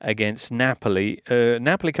against Napoli.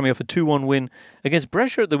 Napoli coming off a 2-1 win against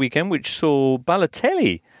Brescia at the weekend, which saw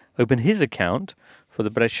Balotelli open his account for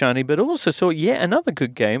the Bresciani, but also saw yet another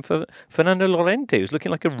good game for Fernando Llorente, who's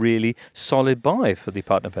looking like a really solid buy for the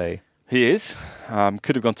Partner Bay. He is.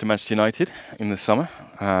 Could have gone to Manchester United in the summer.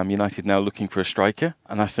 United now looking for a striker,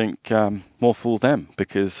 and I think more fool them,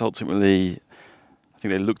 because ultimately I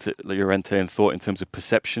think they looked at Llorente and thought in terms of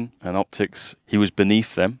perception and optics he was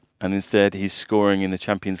beneath them, and instead he's scoring in the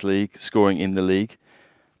Champions League, scoring in the league,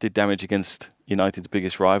 did damage against United's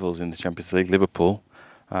biggest rivals in the Champions League, Liverpool,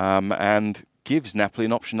 and gives Napoli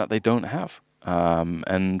an option that they don't have.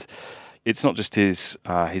 And it's not just his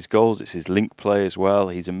goals, it's his link play as well.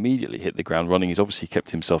 He's immediately hit the ground running. He's obviously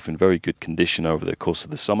kept himself in very good condition over the course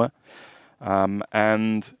of the summer.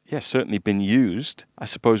 And certainly been used, I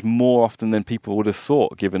suppose, more often than people would have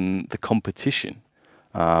thought, given the competition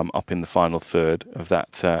up in the final third of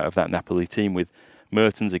that Napoli team, with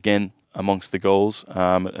Mertens again amongst the goals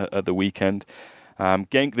at the weekend.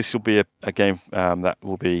 Genk, this will be a game that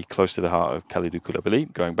will be close to the heart of Kalidou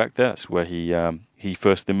Koulibaly. Going back there, that's where he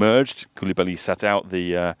first emerged. Koulibaly sat out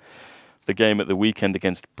the game at the weekend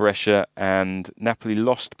against Brescia, and Napoli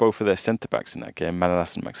lost both of their centre-backs in that game,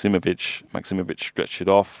 Manolas and Maksimovic. Maksimovic stretched it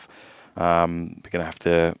off. They're going to have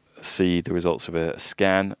to see the results of a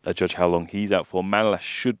scan, judge how long he's out for. Manolas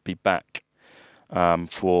should be back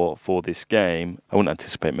for this game. I wouldn't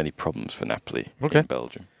anticipate many problems for Napoli in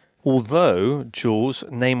Belgium. Although, Jules,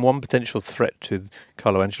 name one potential threat to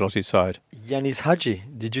Carlo Ancelotti's side. Yanis Hadji.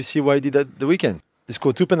 Did you see what he did at the weekend? He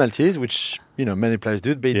scored 2 penalties, which many players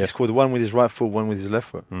do, but he scored one with his right foot, one with his left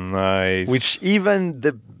foot. Nice. Which even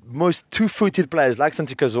the most two-footed players like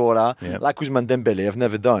Santi Cazorla, like Ousmane Dembele have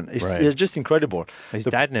never done. It's just incredible. His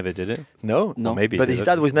dad never did it. No. Maybe. But his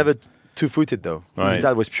dad was never two-footed though. Right. His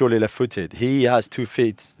dad was purely left-footed. He has 2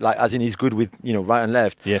 feet, as in he's good with right and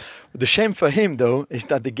left. Yes. The shame for him though is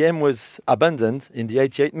that the game was abandoned in the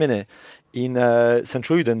 88th minute in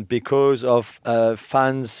Sint-Truiden because of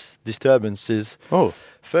fans' disturbances. Oh.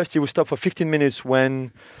 First, he was stopped for 15 minutes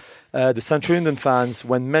when the Sint-Truiden fans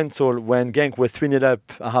went mental when Genk were 3-0 up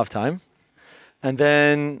at half-time. And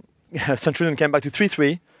then Sint-Truiden came back to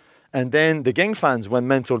 3-3. And then the Genk fans went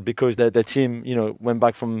mental because their team, went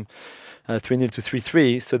back from 3-0 to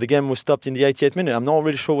 3-3. So the game was stopped in the 88th minute. I'm not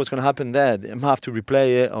really sure what's going to happen there. They might have to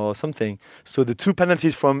replay it or something. So the 2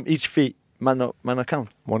 penalties from each feet might not count.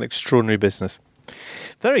 One extraordinary business.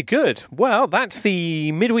 Very good. Well, that's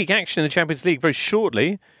the midweek action in the Champions League. Very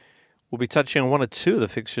shortly, we'll be touching on one or two of the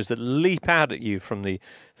fixtures that leap out at you from the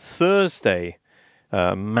Thursday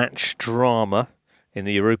match drama in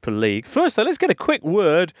the Europa League. First, though, let's get a quick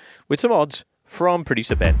word with some odds from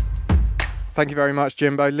producer Ben. Thank you very much,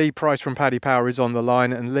 Jimbo. Lee Price from Paddy Power is on the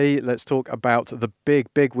line. And Lee, let's talk about the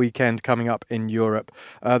big weekend coming up in Europe.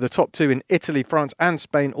 The top 2 in Italy, France and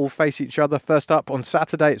Spain all face each other. First up on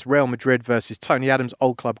Saturday, it's Real Madrid versus Tony Adams'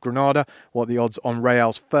 old club Granada. What are the odds on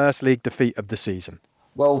Real's first league defeat of the season?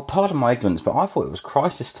 Well, pardon my ignorance, but I thought it was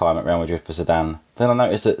crisis time at Real Madrid for Zidane. Then I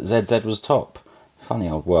noticed that ZZ was top. Funny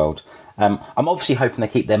old world. I'm obviously hoping they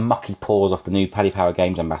keep their mucky paws off the new Paddy Power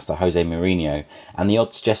Games ambassador Jose Mourinho, and the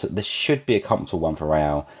odds suggest that this should be a comfortable one for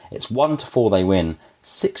Real. It's 1-4 they win,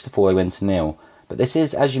 6-4 they win to 0. But this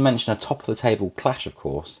is, as you mentioned, a top-of-the-table clash, of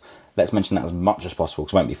course. Let's mention that as much as possible,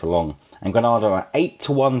 because it won't be for long. And Granada are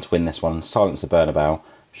 8-1 to win this one, silence the Bernabeu.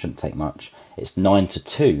 Shouldn't take much. It's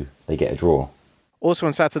 9-2 they get a draw. Also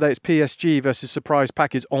on Saturday, it's PSG versus surprise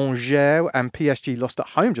package Angers, and PSG lost at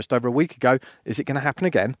home just over a week ago. Is it going to happen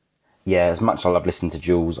again? Yeah, as much as I love listening to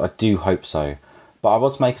Jules, I do hope so. But our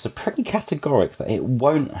odds makers are pretty categoric that it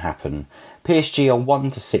won't happen. PSG are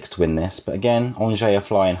 1-6 to win this, but again, Angers are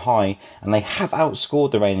flying high, and they have outscored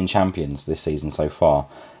the reigning champions this season so far.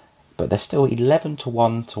 But they're still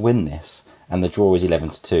 11-1 to win this, and the draw is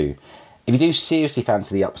 11-2. If you do seriously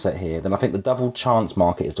fancy the upset here, then I think the double chance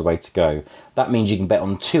market is the way to go. That means you can bet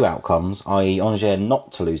on 2 outcomes, i.e. Angers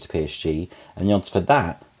not to lose to PSG, and the odds for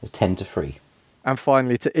that is 10-3. And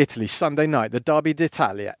finally to Italy, Sunday night, the Derby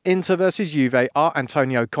d'Italia. Inter versus Juve. Are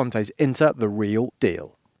Antonio Conte's Inter the real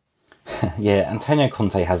deal? Yeah, Antonio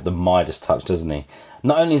Conte has the Midas touch, doesn't he?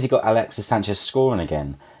 Not only has he got Alexis Sanchez scoring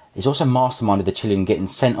again, he's also masterminded the Chilean getting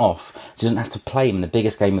sent off so he doesn't have to play him in the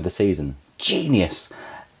biggest game of the season. Genius!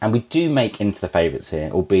 And we do make into the favourites here,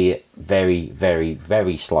 albeit very, very,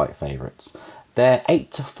 very slight favourites. They're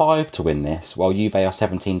 8-5 to win this, while Juve are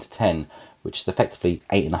 17-10, which is effectively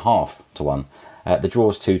 8.5 to 1. The draw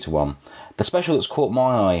is 2-1. The special that's caught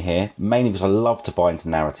my eye here, mainly because I love to buy into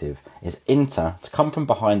narrative, is Inter to come from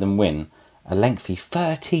behind and win, a lengthy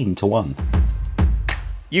 13-1.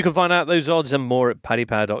 You can find out those odds and more at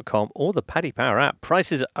paddypower.com or the Paddy Power app.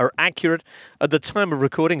 Prices are accurate. At the time of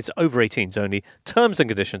recording, it's over 18s only. Terms and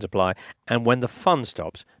conditions apply. And when the fun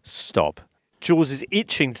stops, stop. Jules is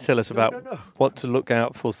itching to tell us about what to look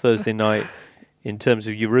out for Thursday night in terms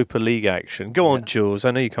of Europa League action. Go on, Jules. I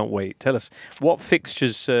know you can't wait. Tell us, what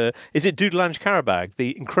fixtures... is it Dudelange Karabag,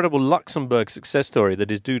 the incredible Luxembourg success story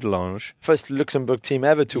that is Dudelange? First Luxembourg team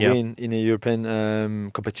ever to win in a European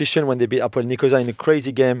competition when they beat Apoel Nicosia in a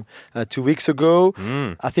crazy game 2 weeks ago.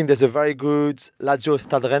 I think there's a very good Lazio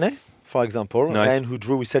Stade Rennais, for example, and who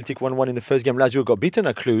drew with Celtic 1-1 in the first game. Lazio got beaten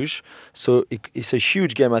at Cluj, so it's a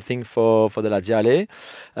huge game, I think, for the Laziale.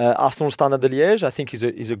 Arsenal Standard de Liège, I think, is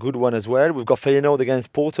a good one as well. We've got Feyenoord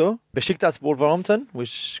against Porto. Besiktas Wolverhampton,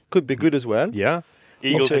 which could be good as well. Yeah.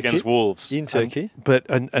 Eagles against Wolves. In Turkey.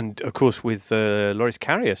 And of course, with Loris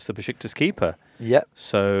Karius, the Besiktas keeper. Yeah.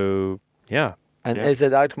 So, yeah. And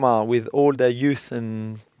LZ Alkmaar with all their youth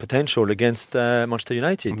and potential against Manchester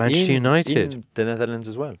United. Manchester United. In the Netherlands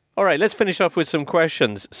as well. All right, let's finish off with some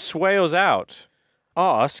questions. Swales Out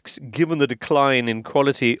asks, given the decline in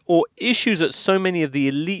quality or issues at so many of the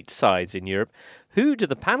elite sides in Europe, who do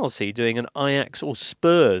the panel see doing an Ajax or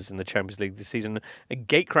Spurs in the Champions League this season,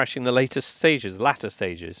 gate-crashing the latter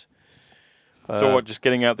stages? So what, just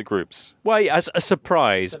getting out the groups? Well, as a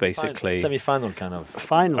surprise, basically. Semi-final, kind of.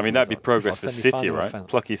 Final. I mean, that'd be progress for City, right?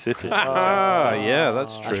 Plucky City. Yeah,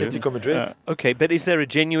 that's true. Atletico Madrid. Yeah. Okay, but is there a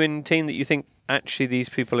genuine team that you think actually these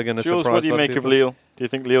people are going to surprise? Jules, what do you make people? of Lille? Do you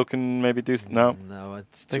think Lille can maybe do... No? No,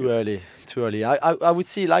 it's too early. Too early. I would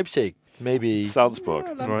see Leipzig. Maybe Salzburg.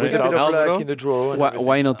 With a bit of luck in the draw.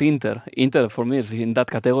 Why not Inter? Inter, for me, is in that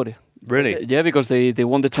category. Really? Yeah, because they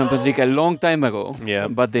won the Champions League a long time ago. Yeah.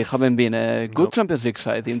 But they haven't been a good Champions League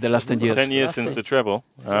side in the last 10 years. 10 years since the treble.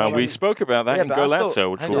 We spoke about that in Golazzo,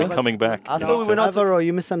 which will be coming back. I thought we were not... Alvaro,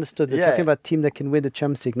 you misunderstood. We're talking about team that can win the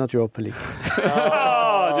Champions League, not Europa League.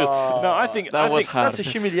 I think that's a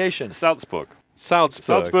humiliation. Salzburg,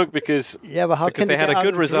 because but they had a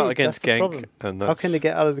good result against Genk. and how can they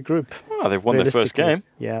get out of the group? Well, they've won their first game.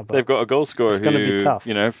 Yeah, but they've got a goal scorer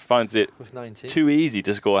who finds it With 19. too easy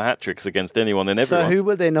to score hat tricks against anyone and everyone. So who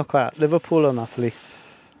will they knock out? Liverpool or Napoli?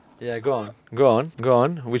 Yeah, go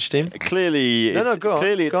on. Which team? Clearly, it's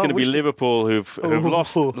going to be Liverpool who've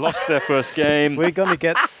lost their first game. We're going to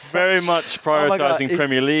get very much prioritising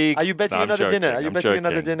Premier League. Are you betting another dinner? Are you betting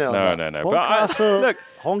another dinner? No.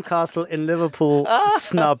 Horncastle in Liverpool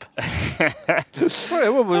snub.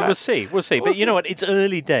 We'll see. But you know what? It's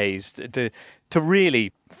early days to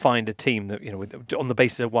really find a team that on the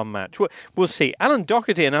basis of one match. We'll see. Alan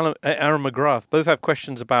Doherty and Aaron McGrath both have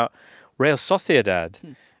questions about Real Sociedad.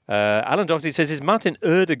 Alan Doherty says, is Martin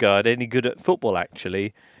Ødegaard any good at football,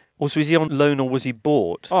 actually? Also, is he on loan or was he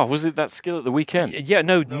bought? Oh, was it that skill at the weekend? Yeah,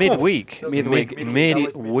 no, midweek.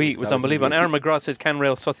 Midweek was unbelievable. And Aaron McGrath says, can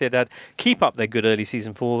Real Sociedad keep up their good early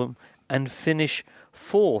season form and finish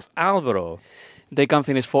fourth? Alvaro? They can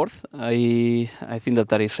finish fourth. I think that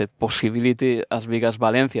there is a possibility as big as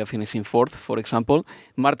Valencia finishing fourth, for example.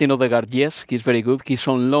 Martin Ødegaard, yes, he's very good. He's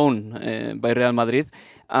on loan by Real Madrid.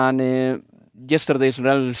 And yesterday's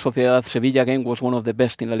Real Sociedad Sevilla game was one of the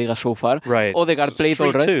best in La Liga so far. Right. Ødegaard played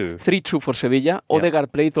all right. 3-2 for Sevilla. Yeah.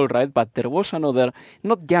 Ødegaard played all right, but there was another,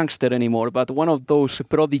 not youngster anymore, but one of those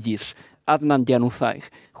prodigies, Adnan Januzaj,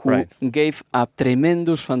 who gave a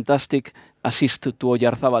tremendous, fantastic assist to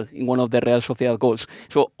Oyarzabal in one of the Real Sociedad goals.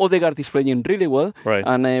 So Ødegaard is playing really well,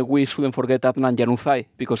 and we shouldn't forget Adnan Januzaj,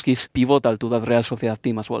 because he's pivotal to that Real Sociedad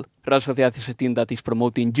team as well. Real Sociedad is a team that is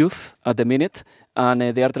promoting youth at the minute, and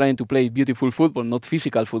they are trying to play beautiful football, not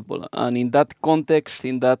physical football. And in that context,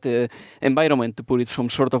 in that environment, to put it some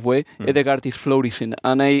sort of way, Ødegaard is flourishing.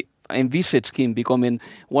 And I envisage him becoming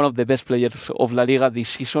one of the best players of La Liga this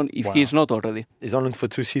season, if he is not already. He's on for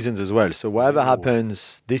 2 seasons as well. So whatever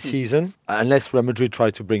happens this season, unless Real Madrid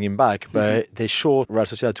try to bring him back, but they're sure Real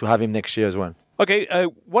Sociedad to have him next year as well. Okay,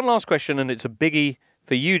 one last question, and it's a biggie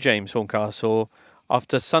for you, James Horncastle.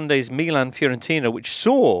 After Sunday's Milan-Fiorentina, which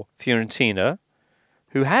saw Fiorentina,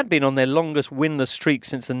 who had been on their longest winless streak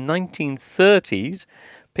since the 1930s,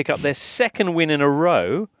 pick up their second win in a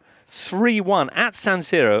row. 3-1 at San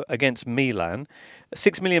Siro against Milan.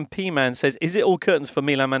 6 million P-Man says, is it all curtains for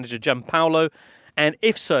Milan manager Gianpaolo? And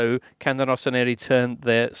if so, can the Rossoneri turn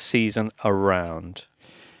their season around?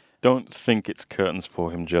 Don't think it's curtains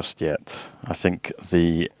for him just yet. I think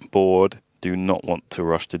the board do not want to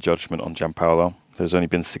rush to judgment on Gianpaolo. There's only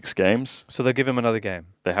been 6 games. So they'll give him another game?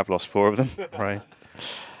 They have lost 4 of them. Right.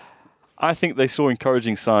 I think they saw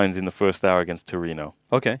encouraging signs in the first hour against Torino.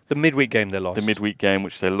 Okay. The midweek game they lost. The midweek game,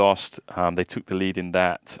 which they lost. They took the lead in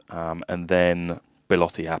that. And then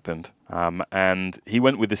Belotti happened. And he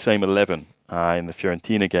went with the same 11 in the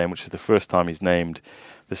Fiorentina game, which is the first time he's named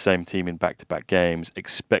the same team in back-to-back games,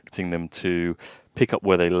 expecting them to pick up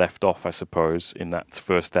where they left off, I suppose, in that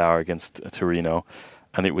first hour against Torino.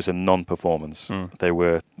 And it was a non-performance. They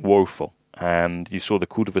were woeful. And you saw the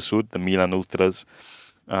Curva Sud, the Milan Ultras,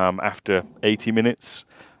 after 80 minutes,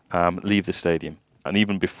 leave the stadium. And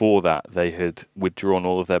even before that, they had withdrawn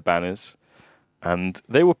all of their banners. And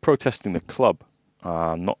they were protesting the club,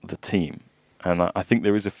 not the team. And I think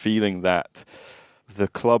there is a feeling that the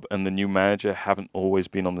club and the new manager haven't always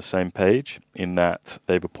been on the same page, in that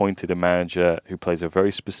they've appointed a manager who plays a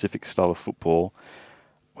very specific style of football.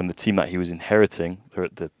 When the team that he was inheriting,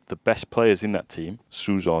 the best players in that team,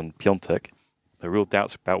 Suso and Piontek, there are real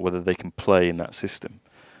doubts about whether they can play in that system.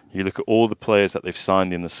 You look at all the players that they've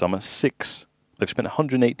signed in the summer, 6. They've spent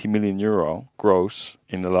 €180 million gross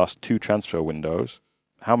in the last 2 transfer windows.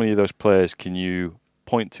 How many of those players can you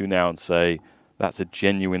point to now and say, that's a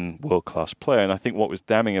genuine world-class player? And I think what was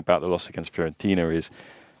damning about the loss against Fiorentina is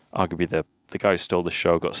arguably the guy who stole the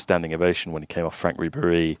show got a standing ovation when he came off Franck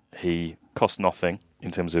Ribéry. He cost nothing in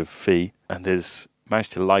terms of fee and has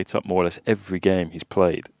managed to light up more or less every game he's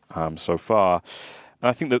played so far. And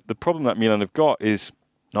I think that the problem that Milan have got is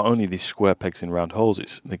not only these square pegs in round holes,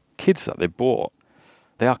 it's the kids that they bought.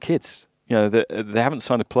 They are kids. You know, they haven't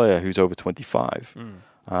signed a player who's over 25.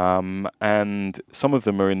 And some of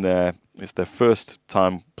them are it's their first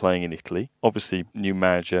time playing in Italy. Obviously, new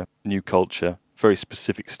manager, new culture, very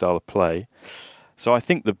specific style of play. So I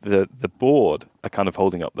think the board are kind of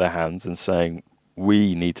holding up their hands and saying,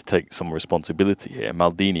 we need to take some responsibility here.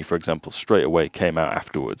 Maldini, for example, straight away came out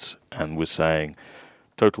afterwards and was saying,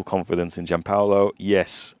 total confidence in Gianpaolo.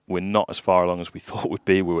 Yes, we're not as far along as we thought we'd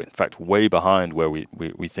be. We're, in fact, way behind where we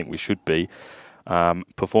think we should be.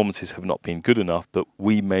 Performances have not been good enough, but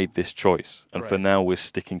we made this choice. And for now, we're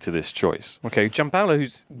sticking to this choice. Okay, Gianpaolo,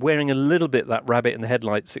 who's wearing a little bit that rabbit in the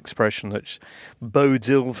headlights expression, which bodes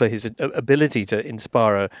ill for his ability to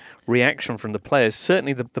inspire a reaction from the players.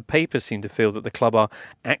 Certainly the papers seem to feel that the club are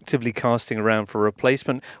actively casting around for a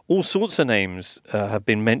replacement. All sorts of names have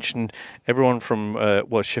been mentioned. Everyone from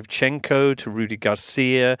Shevchenko to Rudy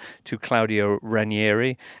Garcia to Claudio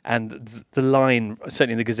Ranieri. And the line,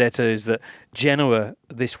 certainly in the Gazzetta, is that Genoa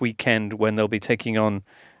this weekend, when they'll be taking on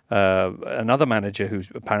another manager who's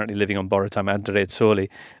apparently living on borrowed time, Andrea Azzurri,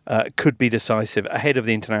 could be decisive ahead of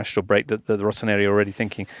the international break, that the Rossoneri are already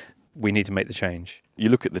thinking we need to make the change. You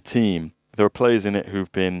look at the team, there are players in it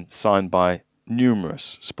who've been signed by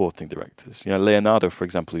numerous sporting directors. You know, Leonardo, for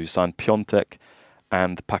example, who signed Piontek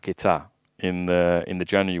and Paquetá in the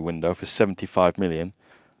January window for 75 million.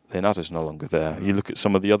 Leonardo's no longer there. You look at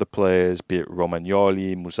some of the other players, be it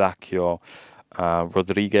Romagnoli, Musacchio,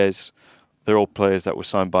 Rodriguez. They're all players that were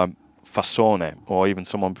signed by Fassone or even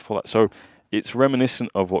someone before that. So it's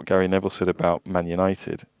reminiscent of what Gary Neville said about Man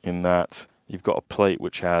United, in that you've got a plate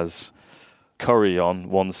which has curry on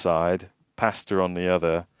one side, pasta on the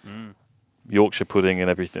other, Yorkshire pudding and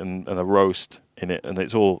everything, and a roast in it, and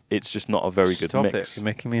it's just not a very good mix. You're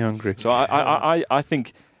making me hungry. So I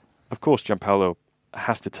think, of course, Gianpaolo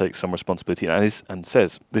has to take some responsibility and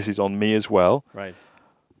says, this is on me as well. Right.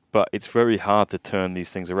 But it's very hard to turn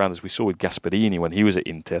these things around, as we saw with Gasperini when he was at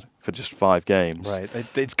Inter for just 5 games. Right.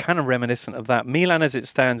 It's kind of reminiscent of that. Milan, as it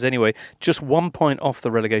stands anyway, just 1 point off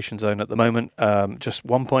the relegation zone at the moment, just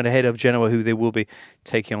 1 point ahead of Genoa, who they will be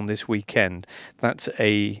taking on this weekend. That's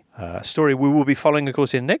a story we will be following, of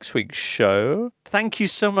course, in next week's show. Thank you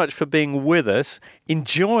so much for being with us.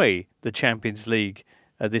 Enjoy the Champions League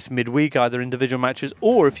this midweek, either individual matches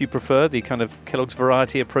or, if you prefer, the kind of Kellogg's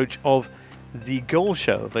variety approach of the Goal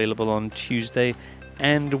Show, available on Tuesday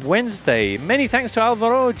and Wednesday. Many thanks to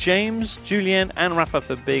Alvaro, James, Julien and Rafa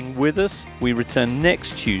for being with us. We return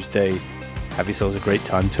next Tuesday. Have yourselves a great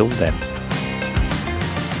time till then.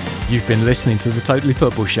 You've been listening to The Totally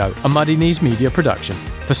Football Show, a Muddy Knees Media production.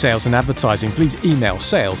 For sales and advertising, please email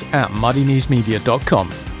sales@muddykneesmedia.com.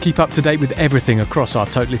 Keep up to date with everything across our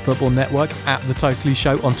Totally Football network at The Totally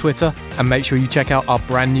Show on Twitter, and make sure you check out our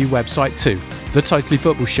brand new website too,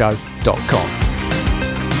 thetotallyfootballshow.com.